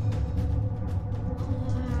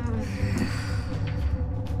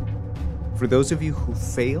 For those of you who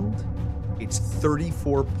failed, it's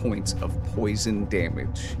 34 points of poison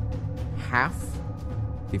damage. Half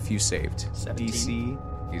if you saved. 17.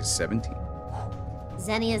 DC is 17.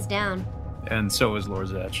 Xenia's down. And so is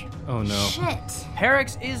Lorzach. Oh no. Shit.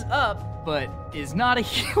 Perix is up, but is not a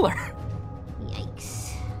healer.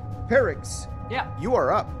 Yikes. Perix, Yeah, you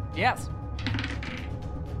are up. yes.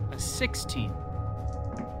 A 16.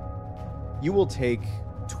 You will take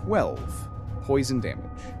 12 poison damage.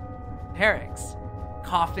 Perix,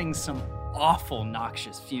 coughing some awful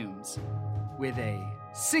noxious fumes, with a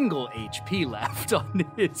single HP left on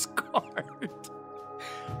his card,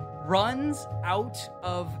 runs out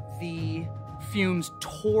of the fumes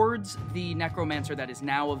towards the necromancer that is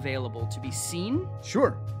now available to be seen,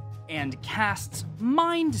 Sure. and casts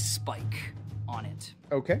Mind Spike on it.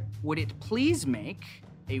 Okay. Would it please make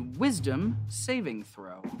a Wisdom saving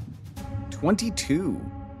throw? 22.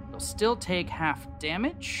 It'll still take half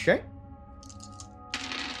damage. Okay.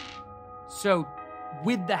 So,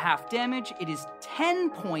 with the half damage, it is 10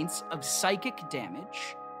 points of psychic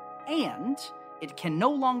damage, and it can no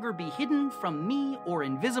longer be hidden from me or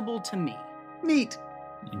invisible to me. Neat.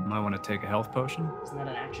 You might want to take a health potion. Isn't that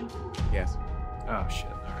an action? Yes. Oh, shit.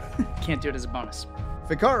 All right. Can't do it as a bonus.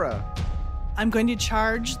 Fikara. I'm going to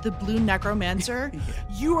charge the blue necromancer.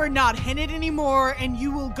 You are not hidden anymore, and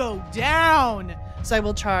you will go down. So I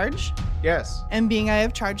will charge, Yes. and being I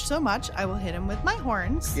have charged so much, I will hit him with my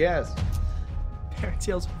horns. Yes. Perix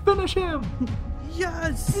yells, finish him!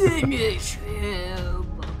 Yes. Finish him.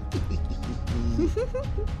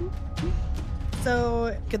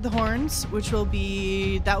 So get the horns, which will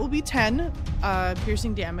be 10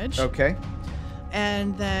 piercing damage, Okay.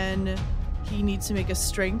 and then he needs to make a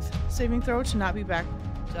strength saving throw to not be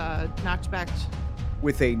knocked back.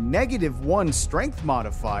 With a -1 strength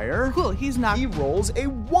modifier, Cool. He's knocked. he rolls a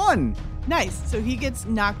 1. Nice. So he gets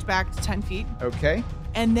knocked back to 10 feet, Okay.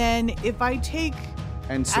 and then if I take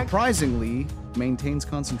And surprisingly, maintains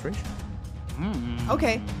concentration.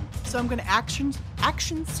 Okay, so I'm gonna action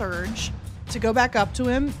surge to go back up to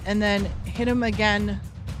him and then hit him again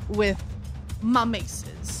with my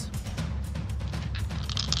maces.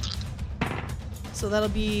 So that'll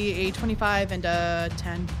be a 25 and a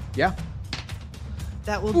 10. Yeah.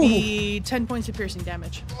 That will be 10 points of piercing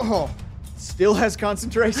damage. Oh, still has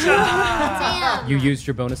concentration. Damn. You used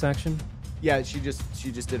your bonus action? Yeah, she just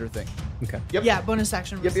did her thing. Okay. Yep. Yeah, bonus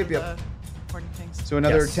action. Yep, versus yep. the important things. So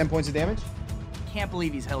another Yes. 10 points of damage. Can't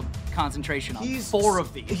believe he's held concentration on 4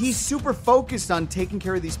 of these. He's super focused on taking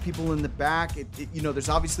care of these people in the back. There's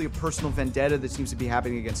obviously a personal vendetta that seems to be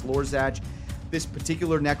happening against Lorzach. This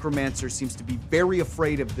particular necromancer seems to be very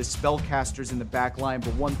afraid of the spellcasters in the back line,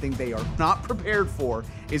 but one thing they are not prepared for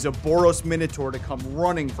is a Boros Minotaur to come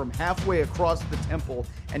running from halfway across the temple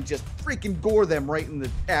and just freaking gore them right in the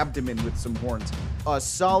abdomen with some horns. A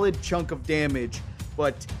solid chunk of damage,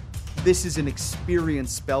 but this is an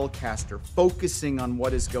experienced spellcaster. Focusing on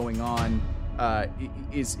what is going on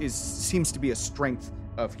seems to be a strength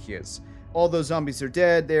of his. All those zombies are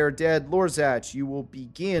dead. They are dead. Lorzach, you will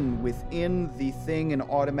begin within the thing and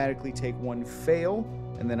automatically take one fail.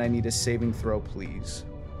 And then I need a saving throw, please.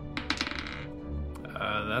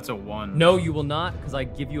 That's a 1. No, you will not, because I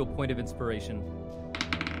give you a point of inspiration.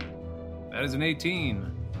 That is an 18.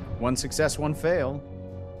 One success, one fail.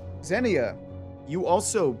 Xenia, you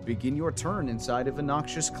also begin your turn inside of a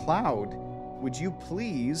noxious cloud. Would you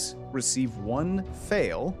please receive one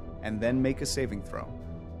fail and then make a saving throw?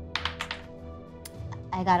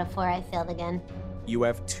 I got a 4. I failed again. You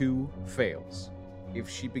have 2 fails. If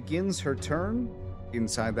she begins her turn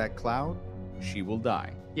inside that cloud, she will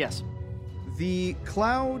die. Yes. The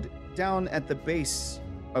cloud down at the base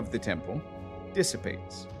of the temple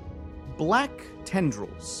dissipates. Black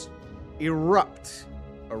tendrils erupt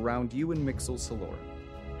around you and Mixel Salor.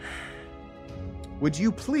 Would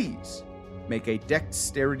you please make a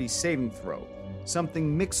dexterity saving throw,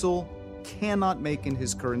 something Mixel cannot make in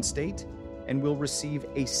his current state, and will receive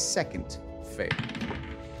a second fail.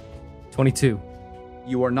 22.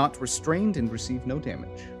 You are not restrained and receive no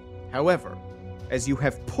damage. However, as you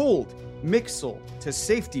have pulled Mixel to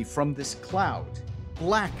safety from this cloud,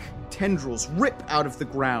 black tendrils rip out of the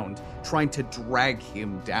ground, trying to drag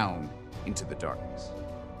him down into the darkness.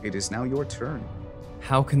 It is now your turn.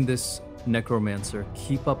 How can this necromancer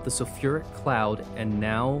keep up the sulfuric cloud and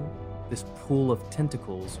now this pool of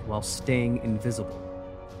tentacles while staying invisible?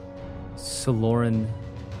 Saloran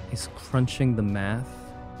is crunching the math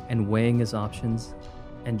and weighing his options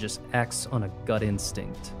and just acts on a gut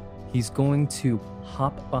instinct. He's going to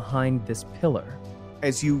hop behind this pillar.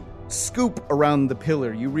 As you scoop around the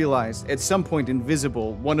pillar, you realize at some point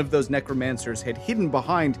invisible, one of those necromancers had hidden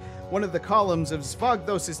behind one of the columns of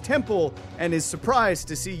Svagdos' temple and is surprised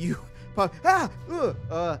to see you.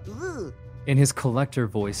 In his collector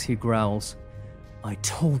voice, he growls, "I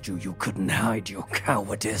told you you couldn't hide your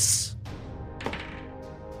cowardice."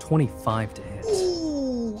 25 to hit.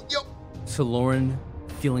 Ooh, yep. Saloran,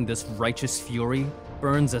 feeling this righteous fury,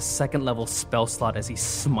 burns a 2nd level spell slot as he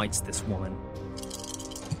smites this woman.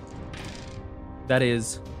 That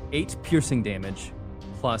is 8 piercing damage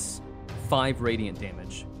plus 5 radiant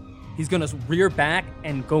damage. He's gonna rear back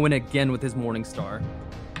and go in again with his Morningstar.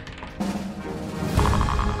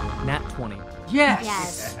 Nat 20.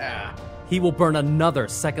 Yes. Yes. He will burn another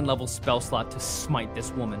 2nd level spell slot to smite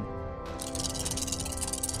this woman.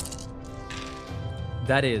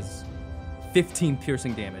 That is 15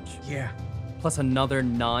 piercing damage. Yeah. Plus another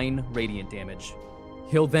 9 radiant damage.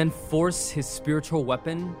 He'll then force his spiritual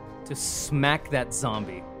weapon to smack that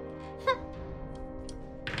zombie.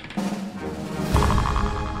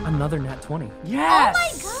 Another nat 20. Yes.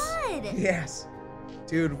 Oh my god! Yes.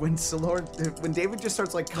 Dude, when David just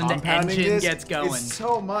starts like When the compounding engine this, gets going. it's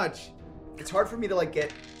so much. It's hard for me to like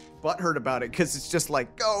get butthurt about it because it's just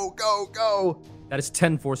like go, go, go. That is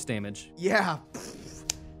 10 force damage. Yeah.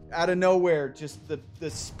 Out of nowhere, just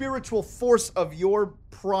the spiritual force of your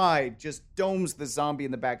pride just domes the zombie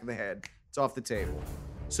in the back of the head. It's off the table.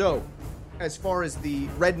 So, as far as the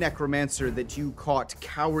red necromancer that you caught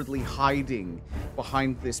cowardly hiding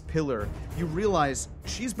behind this pillar, you realize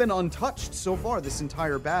she's been untouched so far this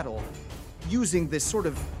entire battle, using this sort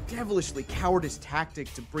of devilishly cowardice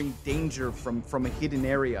tactic to bring danger from a hidden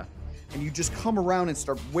area. And you just come around and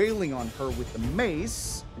start wailing on her with the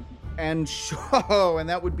mace, and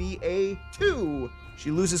that would be a 2. She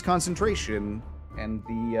loses concentration, and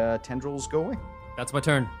the tendrils go away. That's my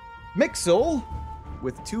turn. Mixel,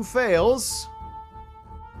 with 2 fails,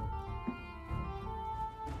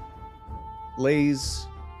 lays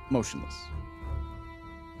motionless.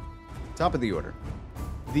 Top of the order.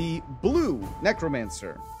 The blue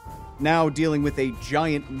necromancer, now dealing with a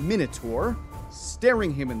giant minotaur,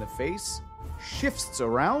 staring him in the face, shifts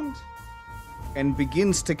around and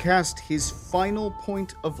begins to cast his final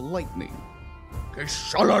point of lightning.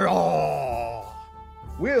 Keshalara!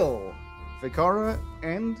 Will Fikara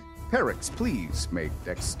and Perix please make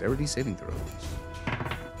dexterity saving throws?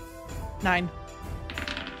 9.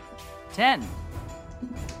 10.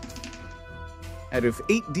 Out of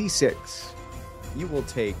 8d6, you will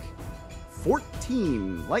take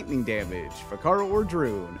 14 lightning damage, Fikara or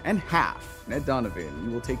Droon, and half, Ned Donovan,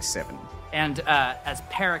 you will take 7. And as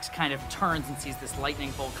Perix kind of turns and sees this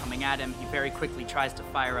lightning bolt coming at him, he very quickly tries to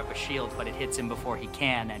fire up a shield, but it hits him before he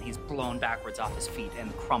can, and he's blown backwards off his feet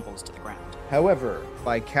and crumbles to the ground. However,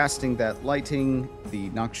 by casting that lighting, the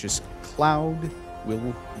noxious cloud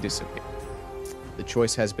will dissipate. The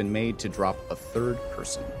choice has been made to drop a third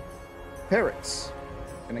person. Perix,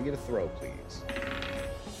 can I get a throw, please?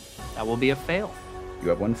 That will be a fail. You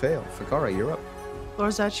have one fail. Fakara, you're up.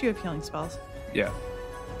 Lorzach, you have healing spells. Yeah.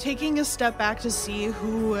 Taking a step back to see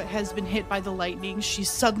who has been hit by the lightning, she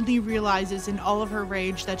suddenly realizes in all of her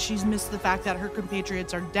rage that she's missed the fact that her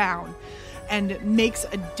compatriots are down and makes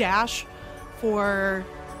a dash for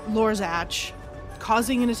Lorzach,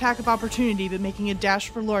 causing an attack of opportunity, but making a dash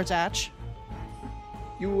for Lorzach.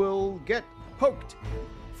 You will get poked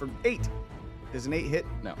for 8. Does an 8 hit?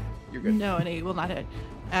 No, you're good. No, an 8 will not hit.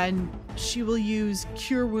 And she will use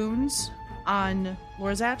Cure Wounds on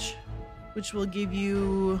Lorzach, which will give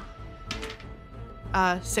you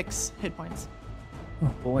 6 hit points.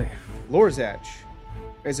 Oh boy. Lorzach,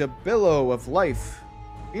 as a billow of life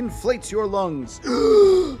inflates your lungs,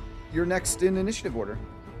 you're next in initiative order.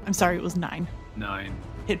 I'm sorry, it was 9 9.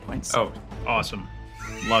 hit points. Oh, awesome.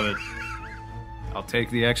 Love it. I'll take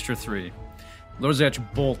the extra 3.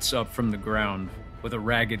 Lorzach bolts up from the ground with a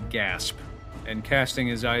ragged gasp, and casting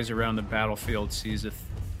his eyes around the battlefield sees that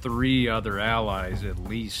 3 other allies at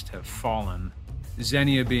least have fallen.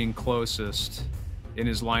 Xenia being closest in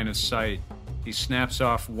his line of sight, he snaps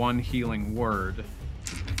off one healing word,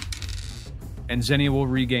 and Xenia will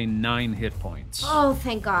regain 9 hit points. Oh,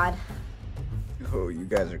 thank God. Oh, you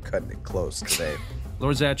guys are cutting it close today.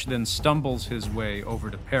 Lorzach then stumbles his way over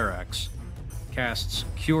to Perix, casts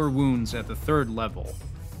Cure Wounds at the 3rd level,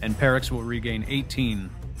 and Perix will regain 18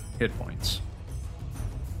 hit points.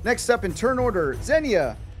 Next up in turn order,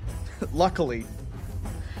 Xenia. Luckily.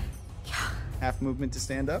 Half movement to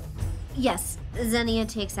stand up. Yes, Xenia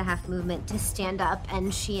takes a half movement to stand up,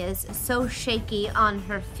 and she is so shaky on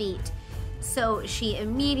her feet. So she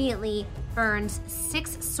immediately burns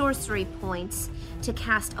 6 sorcery points to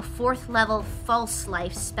cast a 4th level false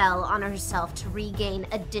life spell on herself to regain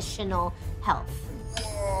additional health.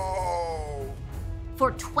 Whoa!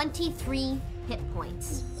 For 23 hit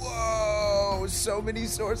points. Whoa! So many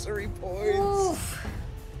sorcery points. Oof.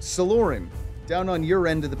 Saloran, down on your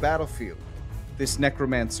end of the battlefield, this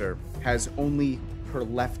necromancer has only her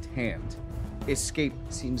left hand. Escape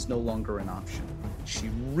seems no longer an option. She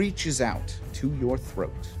reaches out to your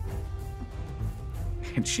throat,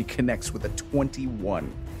 and she connects with a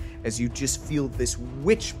 21 as you just feel this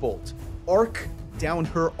witch bolt arc down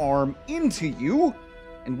her arm into you,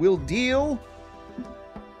 and will deal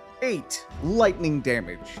 8 lightning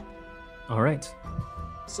damage. All right.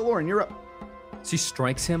 Saloran, you're up. She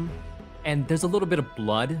strikes him, and there's a little bit of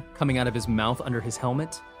blood coming out of his mouth under his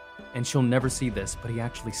helmet, and she'll never see this, but he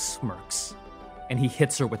actually smirks, and he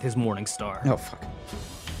hits her with his Morning Star. Oh, fuck.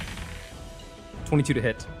 22 to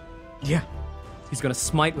hit. Yeah. He's gonna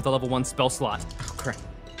smite with a level 1 spell slot. Oh, crap.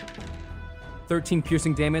 13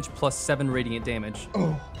 piercing damage plus 7 radiant damage.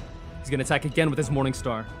 Oh. He's gonna attack again with his Morning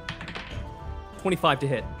Star. 25 to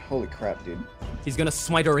hit. Holy crap, dude. He's gonna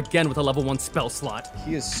smite her again with a level 1 spell slot.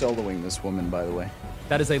 He is soloing this woman, by the way.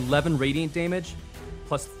 That is 11 radiant damage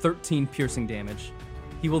plus 13 piercing damage.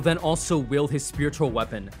 He will then also wield his spiritual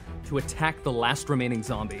weapon to attack the last remaining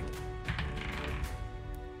zombie.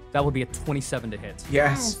 That will be a 27 to hit.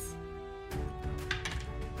 Yes.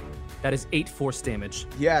 That is 8 force damage.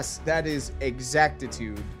 Yes, that is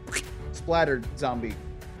exactitude. Splattered zombie.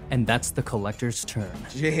 And that's the collector's turn.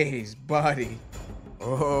 Jeez, buddy.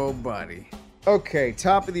 Oh, buddy. Okay,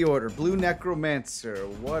 top of the order. Blue Necromancer.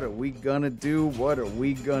 What are we gonna do? What are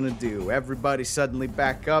we gonna do? Everybody suddenly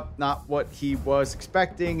back up. Not what he was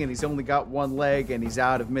expecting, and he's only got one leg, and he's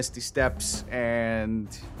out of Misty Steps, and...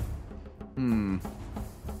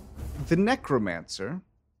 The Necromancer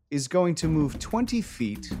is going to move 20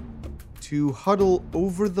 feet to huddle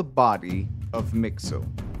over the body of Mixel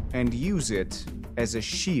and use it as a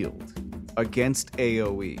shield against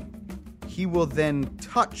AoE. He will then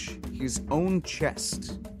touch his own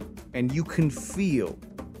chest, and you can feel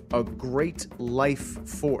a great life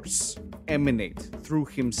force emanate through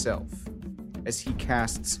himself as he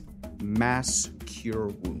casts Mass Cure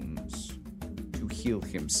Wounds to heal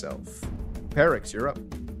himself. Perix, you're up.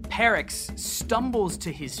 Perix stumbles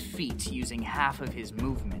to his feet using half of his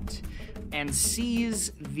movement and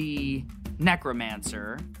sees the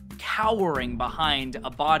necromancer cowering behind a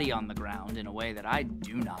body on the ground in a way that I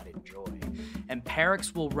do not enjoy. And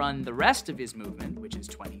Perix will run the rest of his movement, which is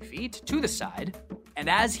 20 feet, to the side. And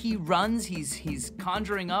as he runs, he's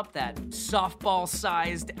conjuring up that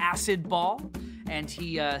softball-sized acid ball, and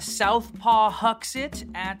he southpaw hucks it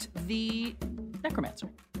at the necromancer.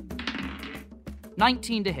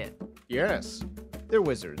 19 to hit. Yes. They're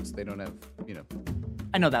wizards. They don't have,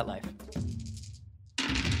 I know that life.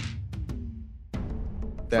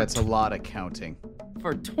 That's a lot of counting.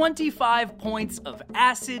 For 25 points of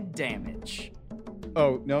acid damage.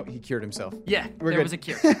 Oh, no, he cured himself. Yeah, We're there good. was a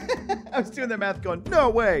cure. I was doing the math going, no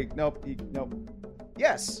way. Nope.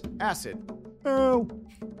 Yes, acid. Oh.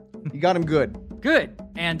 You got him good. Good.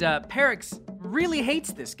 And Perix really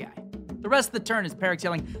hates this guy. The rest of the turn is Perix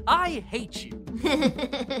yelling, I hate you.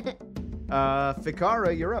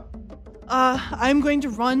 Fikara, you're up. I'm going to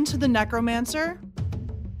run to the necromancer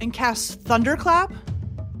and cast Thunderclap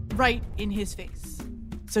right in his face.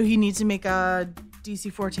 So he needs to make a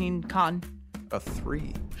DC 14 con. A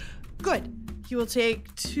 3. Good. He will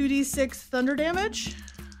take 2d6 thunder damage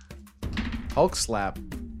Hulk slap.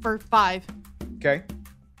 for 5. Okay.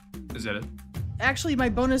 Is that it? Actually, my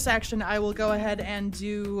bonus action, I will go ahead and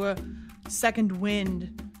do Second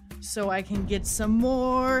Wind so I can get some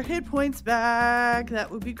more hit points back. That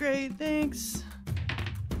would be great. Thanks.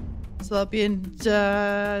 So that'll be in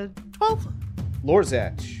 12.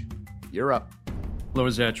 Lorzach, you're up.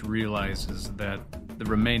 Lorzach realizes that the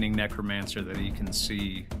remaining necromancer that he can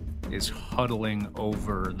see is huddling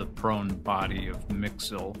over the prone body of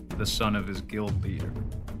Mixil, the son of his guild leader.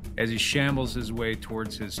 As he shambles his way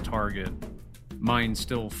towards his target, mind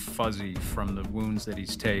still fuzzy from the wounds that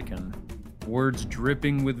he's taken, words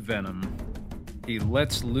dripping with venom, he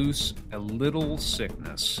lets loose a little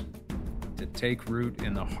sickness to take root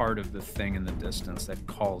in the heart of the thing in the distance that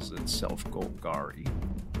calls itself Golgari.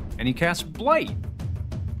 And he casts Blight,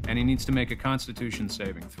 and he needs to make a Constitution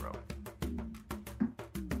saving throw.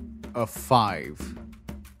 A 5.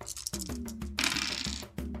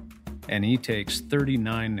 And he takes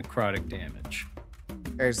 39 necrotic damage.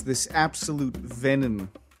 As this absolute venom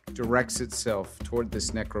directs itself toward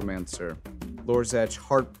this necromancer, Lorzach,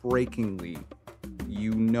 heartbreakingly,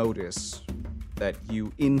 you notice that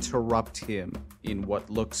you interrupt him in what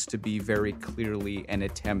looks to be very clearly an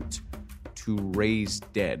attempt to raise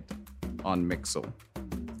dead on Mixil.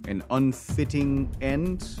 An unfitting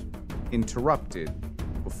end interrupted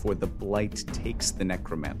before the blight takes the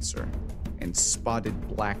necromancer, and spotted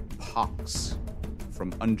black pox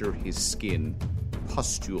from under his skin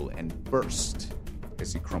pustule and burst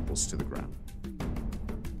as he crumples to the ground.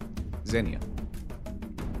 Xenia.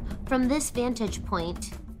 From this vantage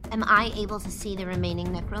point, am I able to see the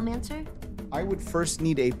remaining necromancer? I would first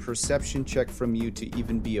need a perception check from you to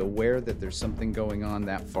even be aware that there's something going on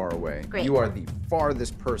that far away. Great. You are the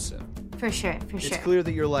farthest person. For sure. It's clear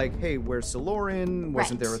that you're like, hey, where's Saloran?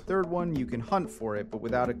 Wasn't Right. there a third one? You can hunt for it, but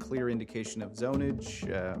without a clear indication of zonage,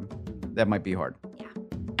 that might be hard.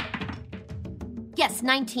 Yes,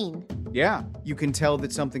 19. Yeah, you can tell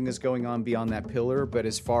that something is going on beyond that pillar, but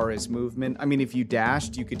as far as movement, I mean, if you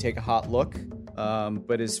dashed, you could take a hot look,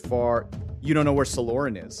 but as far, you don't know where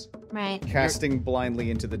Saloran is. Right. Casting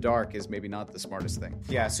blindly into the dark is maybe not the smartest thing.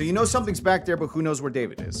 Yeah, so you know something's back there, but who knows where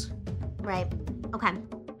David is? Right. Okay.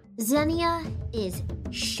 Xenia is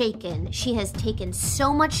shaken. She has taken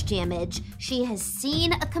so much damage. She has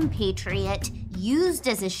seen a compatriot used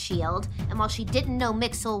as a shield, and while she didn't know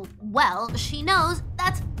Mixil well, she knows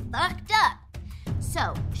that's fucked up.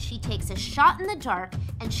 So she takes a shot in the dark,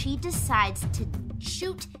 and she decides to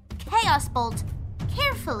shoot Chaos Bolt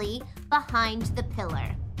carefully behind the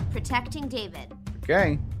pillar, protecting David.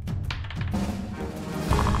 Okay.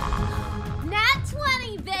 Nat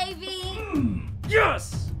 20, baby!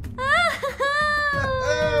 Yes!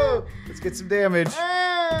 Oh, let's get some damage.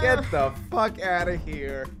 Get the fuck out of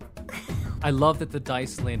here. I love that the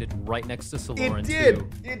dice landed right next to Saloran, It did. too.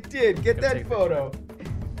 It did. Get that take photo.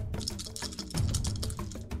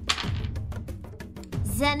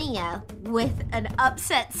 Xenia, with an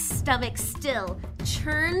upset stomach still,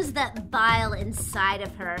 churns that bile inside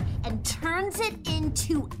of her and turns it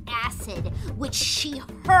into acid, which she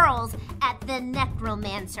hurls at the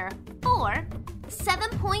necromancer for 7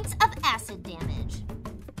 points of acid damage.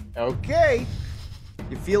 Okay.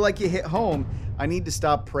 You feel like you hit home. I need to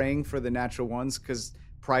stop praying for the natural ones because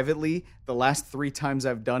privately, the last 3 times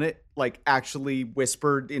I've done it, like actually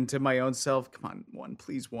whispered into my own self, come on, 1,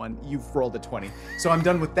 please, 1. You've rolled a 20. So I'm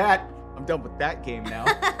done with that. I'm done with that game now.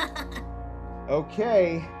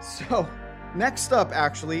 Okay, so next up,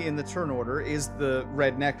 actually, in the turn order is the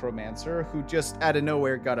Red Necromancer, who just out of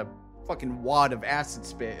nowhere got a fucking wad of acid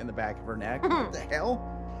spit in the back of her neck. What the hell?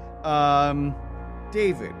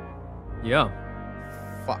 David. Yeah.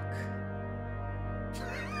 Fuck.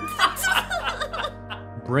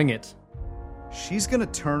 Bring it. She's gonna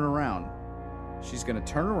turn around she's going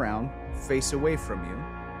to turn around, face away from you,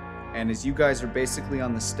 and as you guys are basically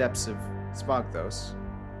on the steps of Spagthos,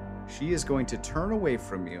 she is going to turn away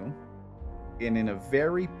from you, and in a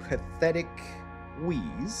very pathetic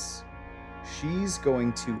wheeze, she's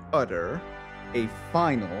going to utter a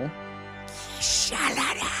final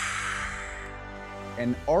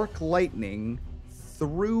and arc lightning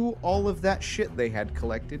through all of that shit they had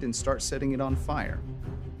collected and start setting it on fire.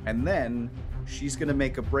 And then she's going to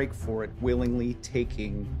make a break for it, willingly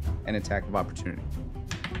taking an attack of opportunity.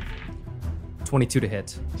 22 to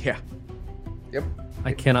hit. Yeah. Yep.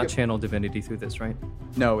 I cannot channel divinity through this, right?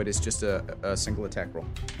 No, it is just a single attack roll.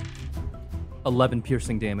 11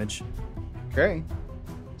 piercing damage. Okay.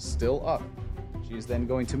 Still up. She is then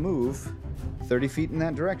going to move 30 feet in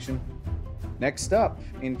that direction. Next up,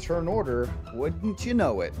 in turn order, wouldn't you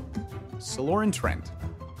know it, Saloran Trent.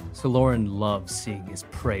 Saloran loves seeing his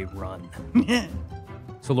prey run.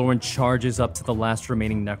 Saloran charges up to the last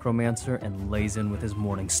remaining necromancer and lays in with his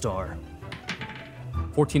Morning Star.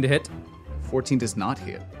 14 to hit. 14 does not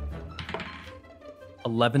hit.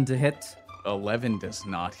 11 to hit. 11 does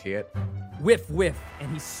not hit. Whiff, whiff.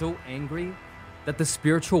 And he's so angry that the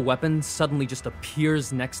spiritual weapon suddenly just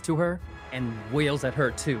appears next to her and wails at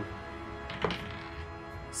her too.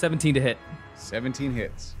 17 to hit. 17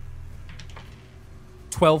 hits.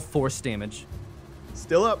 12 force damage.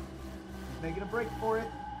 Still up. He's making a break for it.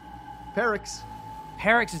 Perix.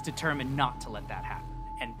 Perix is determined not to let that happen.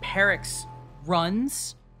 And Perix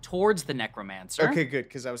runs towards the necromancer. Okay, good,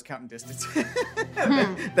 because I was counting distance.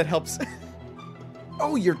 That helps.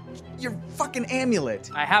 Oh, your fucking amulet.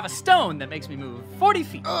 I have a stone that makes me move 40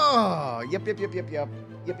 feet. Oh, yep.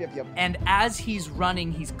 And as he's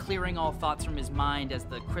running, he's clearing all thoughts from his mind as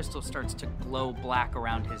the crystal starts to glow black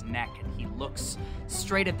around his neck, and he looks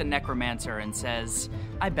straight at the necromancer and says,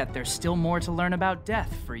 I bet there's still more to learn about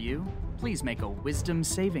death for you. Please make a wisdom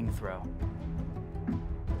saving throw.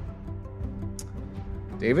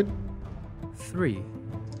 David? 3.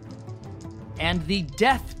 And the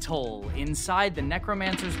death toll inside the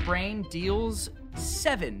necromancer's brain deals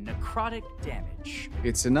 7 necrotic damage.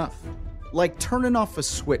 It's enough. Like turning off a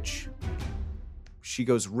switch. She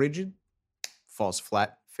goes rigid, falls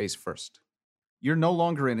flat, face first. You're no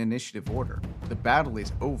longer in initiative order. The battle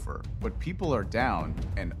is over, but people are down,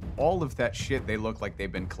 and all of that shit they look like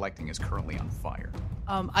they've been collecting is currently on fire.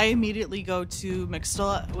 I immediately go to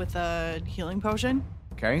Mixtel with a healing potion.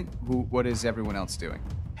 Okay, what is everyone else doing?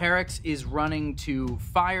 Perix is running to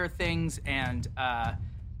fire things and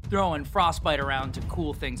throwing frostbite around to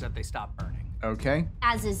cool things that they stop burning. Okay.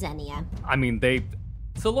 As is Xenia. I mean,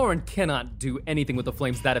 Saloran cannot do anything with the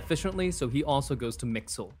flames that efficiently, so he also goes to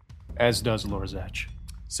Mixel. As does Lorzach.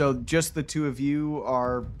 So just the two of you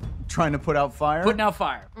are trying to put out fire? Putting out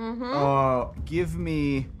fire. Give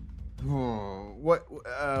me... what?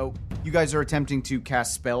 You guys are attempting to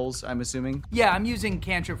cast spells, I'm assuming? Yeah, I'm using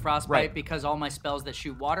Cantrip Frostbite Right. because all my spells that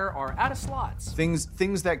shoot water are out of slots.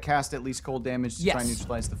 Things that cast at least cold damage to try and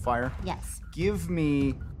neutralize the fire? Yes. Give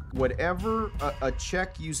me whatever, a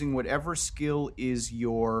check using whatever skill is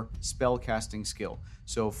your spell casting skill.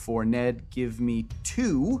 So for Ned, give me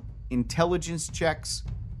 2 intelligence checks.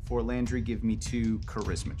 For Landry, give me 2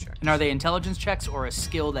 charisma checks. And are they intelligence checks or a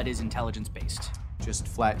skill that is intelligence-based? Just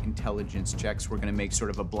flat intelligence checks. We're going to make sort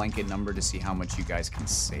of a blanket number to see how much you guys can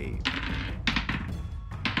save.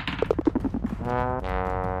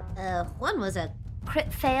 One was a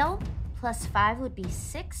crit fail. Plus 5 would be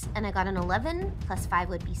 6, and I got an 11. Plus 5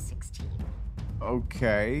 would be 16.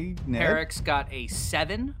 Okay, Ned. Perix got a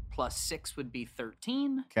 7, plus 6 would be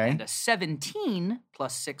 13. Okay. And a 17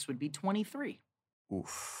 plus 6 would be 23.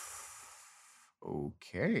 Oof.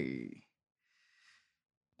 Okay.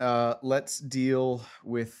 Let's deal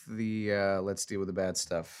with the bad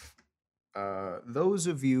stuff. Those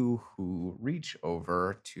of you who reach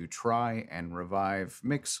over to try and revive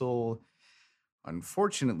Mixel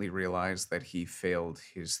unfortunately realize that he failed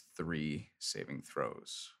his 3 saving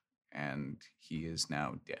throws, and he is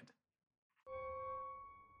now dead.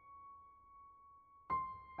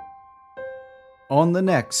 On the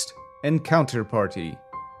next Encounter Party,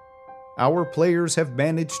 our players have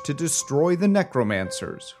managed to destroy the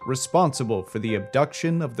necromancers responsible for the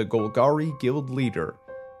abduction of the Golgari Guild leader,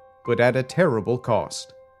 but at a terrible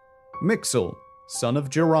cost. Mixel, son of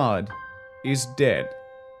Gerard, is dead.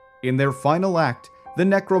 In their final act, the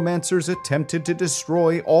necromancers attempted to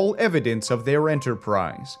destroy all evidence of their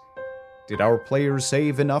enterprise. Did our players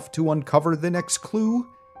save enough to uncover the next clue?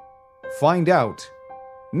 Find out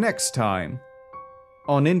next time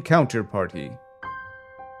on Encounter Party.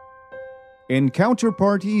 Encounter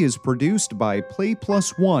Party is produced by Play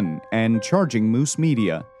Plus One and Charging Moose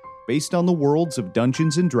Media, based on the worlds of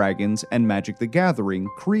Dungeons & Dragons and Magic the Gathering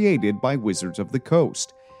created by Wizards of the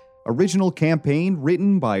Coast. Original campaign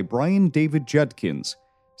written by Brian David Judkins.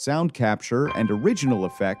 Sound capture and original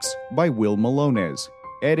effects by Will Malones.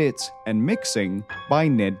 Edits and mixing by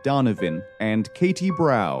Ned Donovan and Katie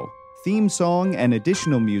Brow. Theme song and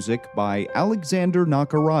additional music by Alexander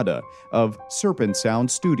Nakarada of Serpent Sound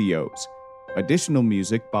Studios. Additional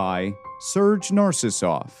music by Serge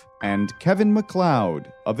Narcissoff and Kevin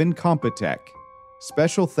MacLeod of Incompetech.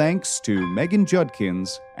 Special thanks to Megan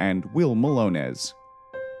Judkins and Will Malones.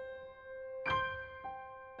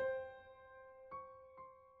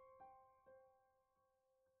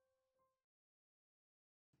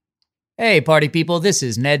 Hey, party people, this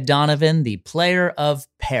is Ned Donovan, the player of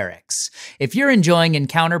Perix. If you're enjoying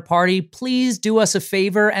Encounter Party, please do us a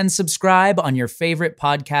favor and subscribe on your favorite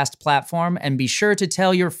podcast platform, and be sure to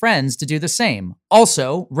tell your friends to do the same.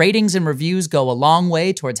 Also, ratings and reviews go a long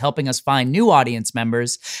way towards helping us find new audience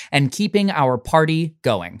members and keeping our party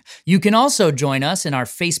going. You can also join us in our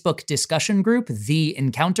Facebook discussion group, The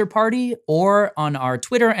Encounter Party, or on our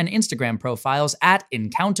Twitter and Instagram profiles at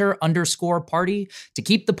encounter_party to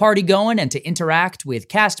keep the party going and to interact with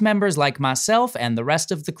cast members like myself and the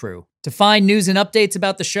rest of the crew. To find news and updates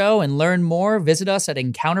about the show and learn more, visit us at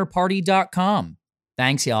encounterparty.com.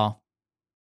 Thanks, y'all.